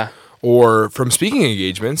wrote, Yeah. or from speaking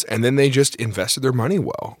engagements, and then they just invested their money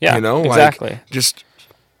well. Yeah, exactly. Just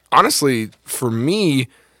honestly, for me,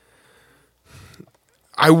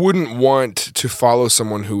 I wouldn't want to follow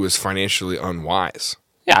someone who is financially unwise.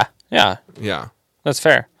 Yeah. Yeah. Yeah. That's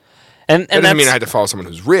fair. And That doesn't that's, mean I had to follow someone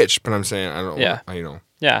who's rich, but I'm saying I don't. Yeah.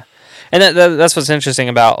 Yeah. And that's what's interesting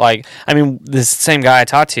about, like, I mean, this same guy I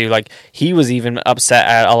talked to, like, he was even upset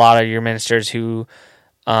at a lot of your ministers who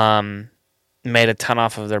made a ton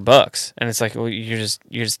off of their books. And it's like, well, you're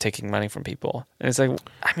just taking money from people. And it's like,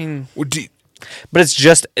 I mean, but it's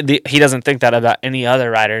just, he doesn't think that about any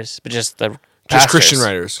other writers, but just the pastors. Just Christian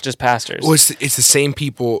writers. Just pastors. Well, it's the same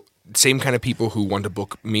people, same kind of people who want to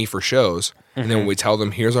book me for shows. And then when we tell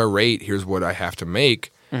them, here's our rate, here's what I have to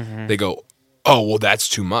make, they go, oh, well, that's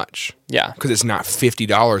too much. Yeah. Because it's not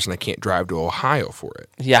 $50 and I can't drive to Ohio for it.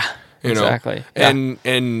 Yeah. You know? Exactly. Yeah.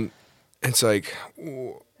 And it's like,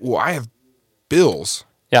 well, I have bills.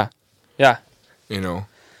 Yeah. Yeah. You know?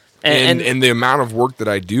 And And the amount of work that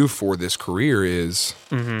I do for this career is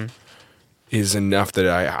enough that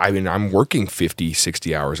I mean, I'm working 50,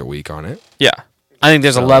 60 hours a week on it. yeah. I think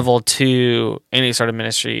there's a level to any sort of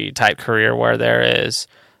ministry type career where there's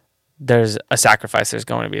a sacrifice. There's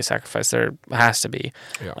going to be a sacrifice. There has to be.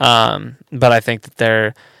 Yeah. But I think that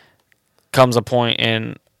there comes a point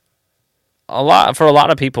for a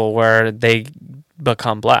lot of people where they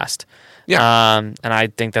become blessed. Yeah. And I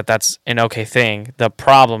think that that's an okay thing. The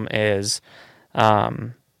problem is,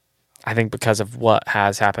 I think because of what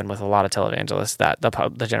has happened with a lot of televangelists, that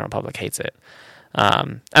the general public hates it.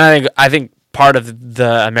 And I think part of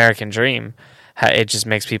the American dream, it just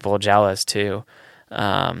makes people jealous too,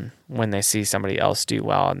 when they see somebody else do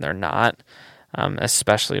well and they're not,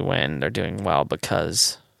 especially when they're doing well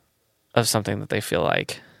because of something that they feel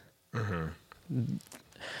like.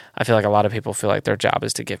 I feel like a lot of people feel like their job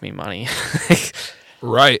is to give me money.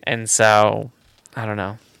 Right. And so, I don't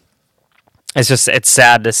know. It's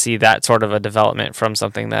sad to see that sort of a development from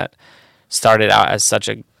something that started out as such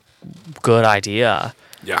a good idea.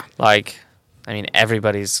 Yeah. Like, I mean,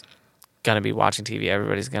 everybody's going to be watching TV.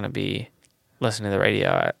 Everybody's going to be listening to the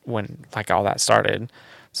radio when, like, all that started.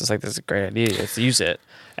 So it's like, this is a great idea. Let's use it.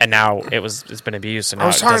 And now it's been abused. So now I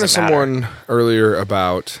was it talking to doesn't matter. someone earlier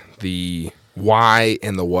about the why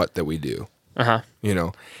and the what that we do. You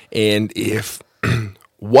know, and if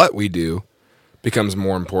what we do becomes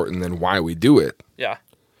more important than why we do it, Yeah.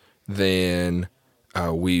 then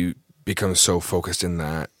we become so focused in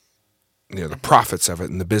that, the profits of it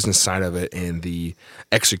and the business side of it and the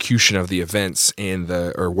execution of the events and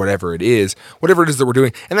or whatever it is that we're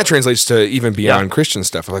doing. And that translates to even beyond Christian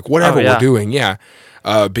stuff. Like whatever we're doing,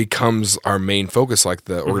 becomes our main focus, like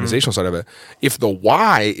the organizational side of it. If the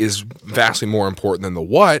why is vastly more important than the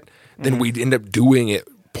what, then we end up doing it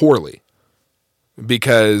poorly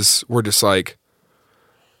because we're just like,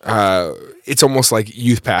 it's almost like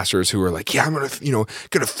youth pastors who are like, yeah, I'm gonna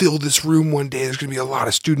fill this room one day. There's gonna be a lot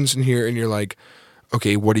of students in here, and you're like,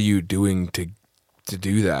 okay, what are you doing to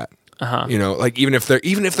do that? Like even if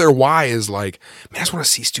their why is like, man, I just want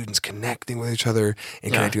to see students connecting with each other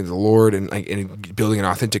and connecting with the Lord and and building an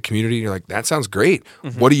authentic community. You're like, that sounds great.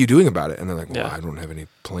 What are you doing about it? And they're like, well, I don't have any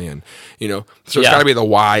plan. So it's got to be the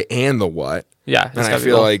why and the what. Yeah, and I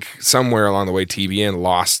feel like somewhere along the way, TBN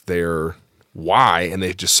lost their why, and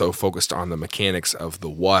they just so focused on the mechanics of the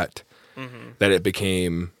what that it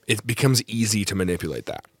becomes easy to manipulate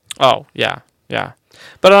that. Oh yeah.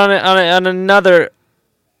 But on another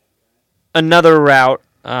route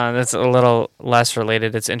that's a little less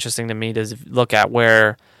related, it's interesting to me to look at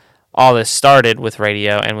where all this started with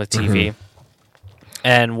radio and with TV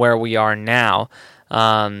and where we are now.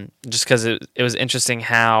 Just because it was interesting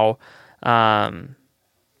how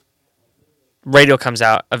radio comes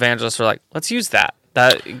out, evangelists were like, let's use that.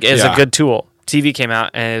 That is a good tool. TV came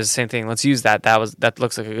out and it was the same thing. Let's use that. That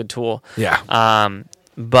looks like a good tool. Yeah.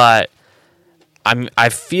 But I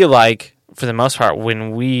feel like for the most part,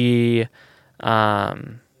 when we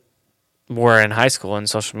were in high school and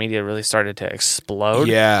social media really started to explode,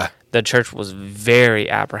 the church was very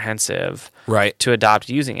apprehensive to adopt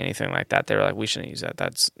using anything like that. They were like, we shouldn't use that.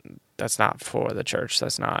 That's not for the church.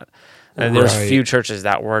 That's not. And there's few churches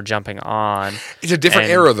that were jumping on. It's a different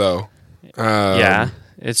era, though. Yeah,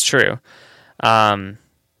 it's true.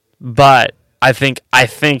 But I think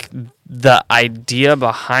the idea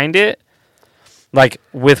behind it, like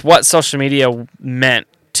with what social media meant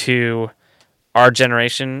to our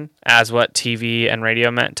generation as what TV and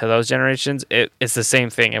radio meant to those generations, it's the same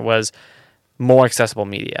thing. It was more accessible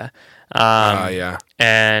media. Yeah.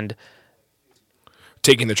 And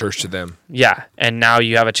Taking the church to them. yeah, and now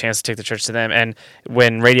you have a chance to take the church to them. And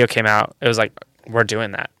when radio came out, it was like, we're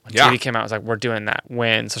doing that. When Yeah. TV came out, it was like, we're doing that.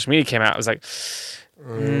 When social media came out, it was like,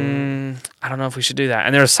 I don't know if we should do that.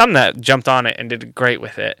 And there were some that jumped on it and did great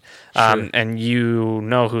with it. Sure. And you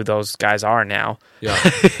know who those guys are now. Yeah.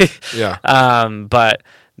 Yeah. But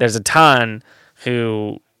there's a ton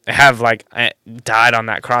who have like died on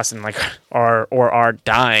that cross and like or are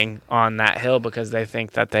dying on that hill because they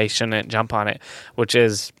think that they shouldn't jump on it, which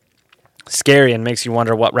is scary and makes you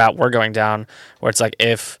wonder what route we're going down, where it's like,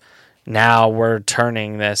 if now we're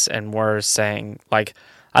turning this and we're saying, like,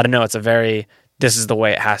 I don't know, it's a very, this is the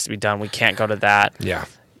way it has to be done, we can't go to that. Yeah.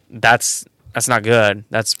 That's not good.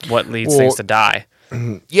 That's what leads things to die.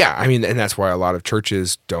 Yeah, I mean, and that's why a lot of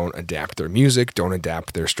churches don't adapt their music, don't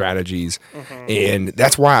adapt their strategies, and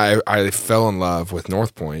that's why I fell in love with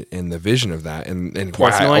North Point and the vision of that, and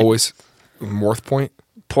why I always North Point,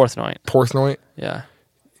 Porthnoy, yeah,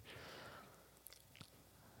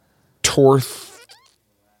 Porthnoy,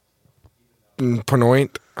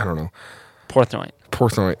 I don't know,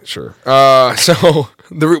 Porthnoy, sure. So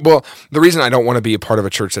the reason I don't want to be a part of a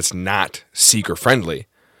church that's not seeker friendly.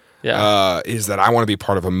 Yeah. Is that I want to be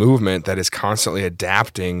part of a movement that is constantly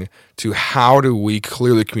adapting to how do we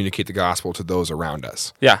clearly communicate the gospel to those around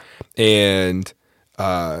us. Yeah. And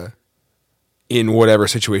in whatever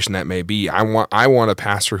situation that may be, I want a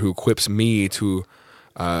pastor who equips me to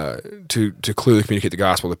clearly communicate the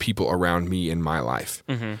gospel to people around me in my life.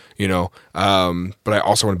 You know, but I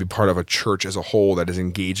also want to be part of a church as a whole that is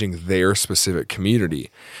engaging their specific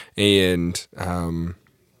community. And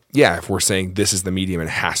yeah, if we're saying this is the medium it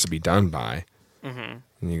has to be done by, and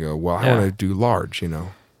you go, well, I want to do large, you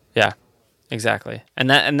know. Yeah, exactly. And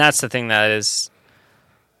that's the thing that is,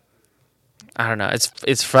 I don't know,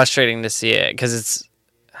 it's frustrating to see it because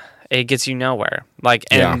it gets you nowhere. Like,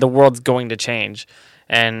 and the world's going to change,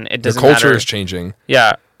 and it doesn't matter. The culture is changing.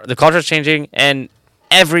 Yeah, the culture is changing, and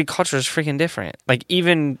every culture is freaking different. Like,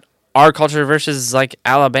 even our culture versus like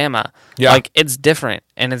Alabama, like, it's different,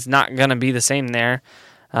 and it's not gonna be the same there.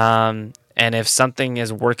 And if something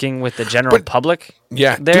is working with the general public, do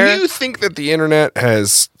you think that the internet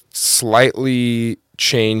has slightly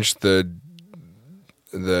changed the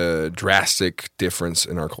drastic difference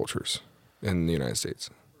in our cultures in the United States?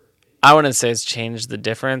 I wouldn't say it's changed the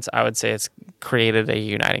difference. I would say it's created a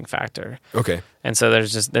uniting factor. Okay. And so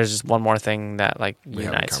there's just one more thing that like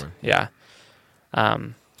unites. Yeah.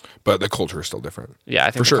 But the culture is still different. Yeah,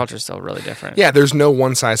 I think the culture is still really different. Yeah, there's no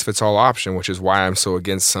one-size-fits-all option, which is why I'm so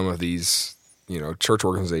against some of these, church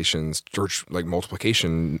organizations, church like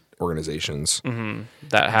multiplication organizations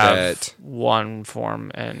that have one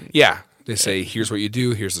form and they say, here's what you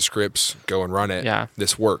do, here's the scripts, go and run it. Yeah,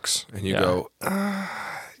 this works, and you go,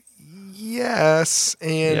 yes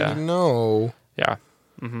and no. Yeah,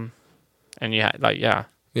 and yeah,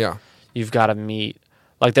 you've got to meet.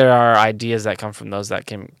 Like, there are ideas that come from those that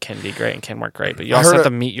can be great and can work great, but you also have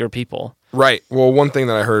to meet your people. Right. Well, one thing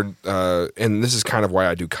that I heard, and this is kind of why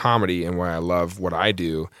I do comedy and why I love what I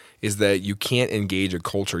do, is that you can't engage a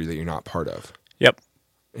culture that you're not part of. Yep.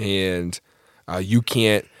 And you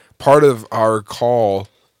can't. Part of our call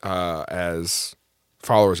as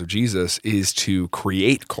followers of Jesus is to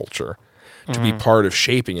create culture, to be part of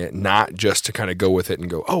shaping it, not just to kind of go with it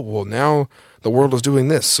and go, oh, well, now the world is doing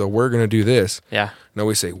this, so we're going to do this. Yeah. No,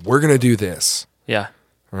 we say, we're going to do this. Yeah.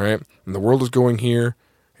 All right? And the world is going here,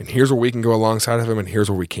 and here's where we can go alongside of him, and here's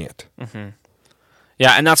where we can't.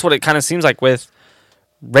 Yeah, and that's what it kind of seems like with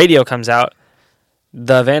radio comes out.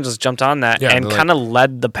 The evangelists jumped on that and kind of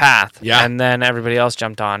led the path. Yeah. And then everybody else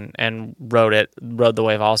jumped on and rode the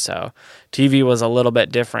wave also. TV was a little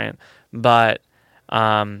bit different, but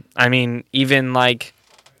I mean, even like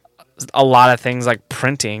a lot of things like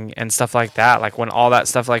printing and stuff like that, like when all that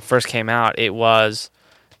stuff like first came out, it was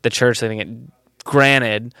the church leading it.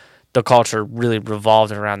 Granted, the culture really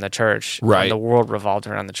revolved around the church. Right. And the world revolved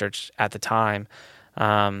around the church at the time. But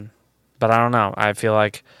I don't know. I feel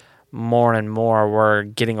like more and more we're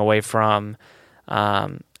getting away from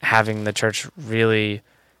having the church really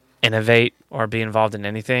innovate or be involved in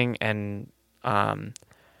anything. And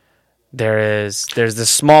there's this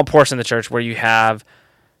small portion of the church where you have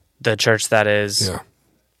the church that is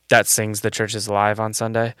that sings "The Church Is Alive" on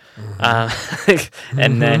Sunday,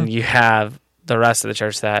 and then you have the rest of the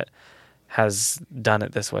church that has done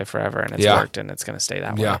it this way forever, and it's worked, and it's going to stay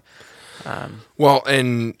that way. Well,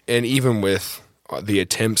 and even with the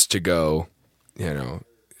attempts to go,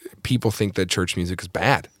 people think that church music is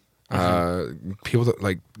bad. People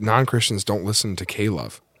like non-Christians don't listen to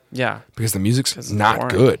K-Love. Yeah, because the music's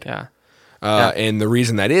not good. Yeah. And the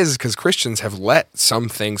reason that is because Christians have let some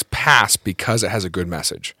things pass because it has a good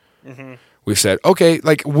message. We've said, okay,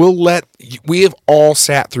 like we have all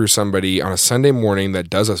sat through somebody on a Sunday morning that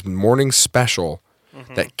does a morning special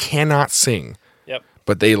that cannot sing,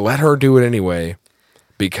 but they let her do it anyway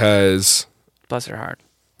because Bless her heart.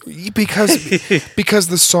 because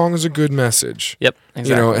the song is a good message. Yep, exactly.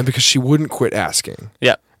 You know, and because she wouldn't quit asking.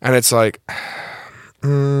 Yep. And it's like,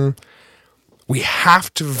 we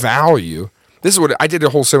have to value. This is what I did a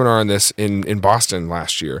whole seminar on this in Boston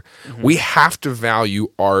last year. We have to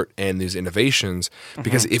value art and these innovations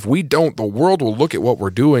because if we don't, the world will look at what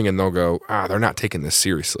we're doing and they'll go, they're not taking this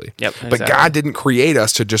seriously. Yep, But exactly. God didn't create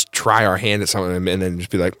us to just try our hand at something and then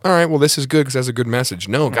just be like, all right, well, this is good because that's a good message.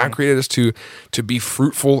 No, God created us to be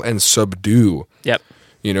fruitful and subdue. Yep.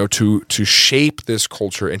 You know, to shape this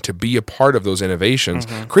culture and to be a part of those innovations.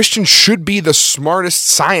 Christians should be the smartest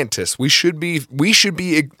scientists. We should be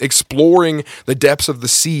exploring the depths of the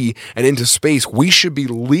sea and into space. We should be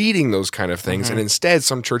leading those kind of things. And instead,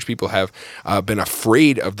 some church people have been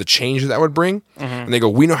afraid of the change that would bring. And they go,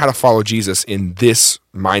 we know how to follow Jesus in this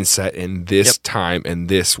mindset, in this time, in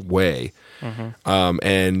this way.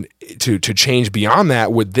 And to change beyond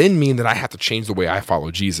that would then mean that I have to change the way I follow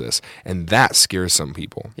Jesus, and that scares some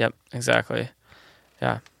people. Yep, exactly.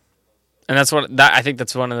 Yeah, and I think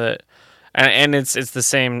that's one of the, and it's the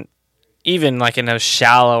same, even like in a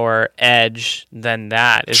shallower edge than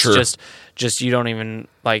that. It's Sure. just you don't even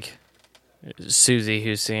like Susie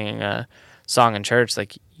who's singing a song in church.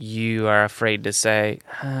 Like you are afraid to say.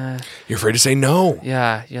 You're afraid to say no.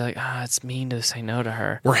 Yeah, you're like, it's mean to say no to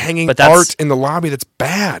her. We're hanging But that's- art in the lobby that's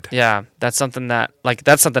bad. Yeah, that's something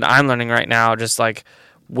I'm learning right now, just like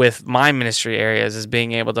with my ministry areas, is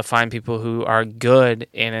being able to find people who are good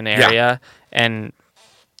in an area and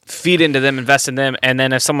feed into them, invest in them, and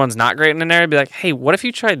then if someone's not great in an area, be like, hey, what if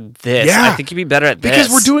you tried this? Yeah. I think you'd be better at this.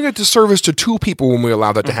 Because we're doing a disservice to two people when we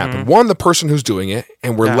allow that to happen. One, the person who's doing it,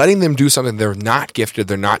 and we're letting them do something they're not gifted,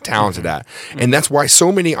 they're not talented at. And that's why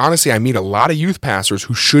so many, honestly, I meet a lot of youth pastors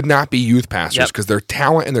who should not be youth pastors because their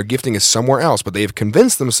talent and their gifting is somewhere else, but they have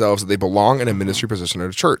convinced themselves that they belong in a ministry position at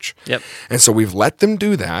a church. Yep. And so we've let them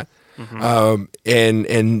do that. And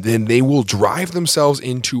then they will drive themselves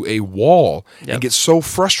into a wall and get so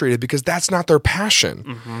frustrated because that's not their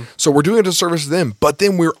passion. So we're doing a disservice to them, but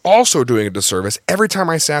then we're also doing a disservice. Every time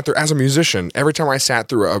I sat there as a musician, every time I sat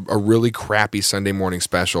through a really crappy Sunday morning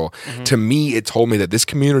special, to me, it told me that this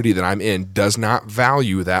community that I'm in does not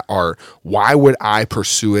value that art. Why would I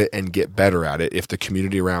pursue it and get better at it if the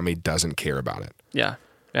community around me doesn't care about it? Yeah.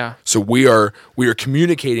 Yeah. So we are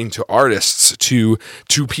communicating to artists, to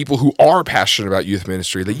people who are passionate about youth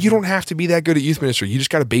ministry, that you don't have to be that good at youth ministry. You just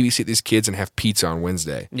got to babysit these kids and have pizza on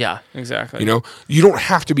Wednesday. Yeah, exactly. You know, you don't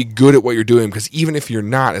have to be good at what you're doing because even if you're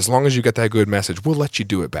not, as long as you got that good message, we'll let you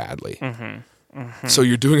do it badly. So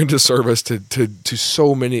you're doing a disservice to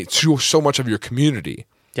so much of your community.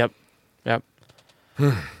 Yep.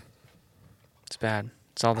 It's bad.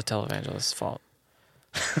 It's all the televangelists' fault.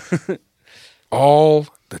 All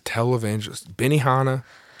the televangelists, Benny Hanna.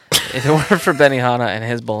 If it weren't for Benny Hanna and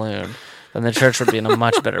his balloon, then the church would be in a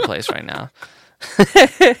much better place right now.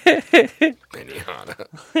 Benny Hanna.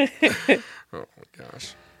 Oh my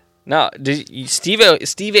gosh. No, Steve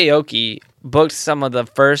Aoki booked some of the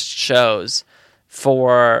first shows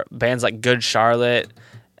for bands like Good Charlotte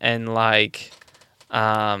and like,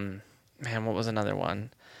 what was another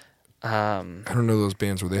one? I don't know those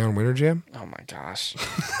bands. Were they on Winter Jam? Oh my gosh.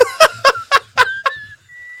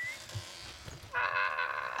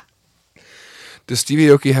 Does Stevie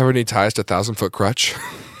Aoki have any ties to 1,000 Foot Crutch?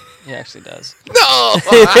 He actually does. No.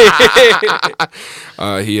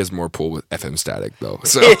 He has more pull with FM Static though.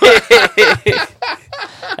 So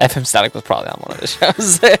FM Static was probably on one of the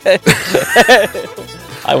shows.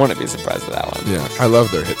 I wouldn't be surprised at that one. yeah, I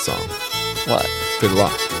love their hit song. What? Good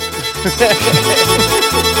luck.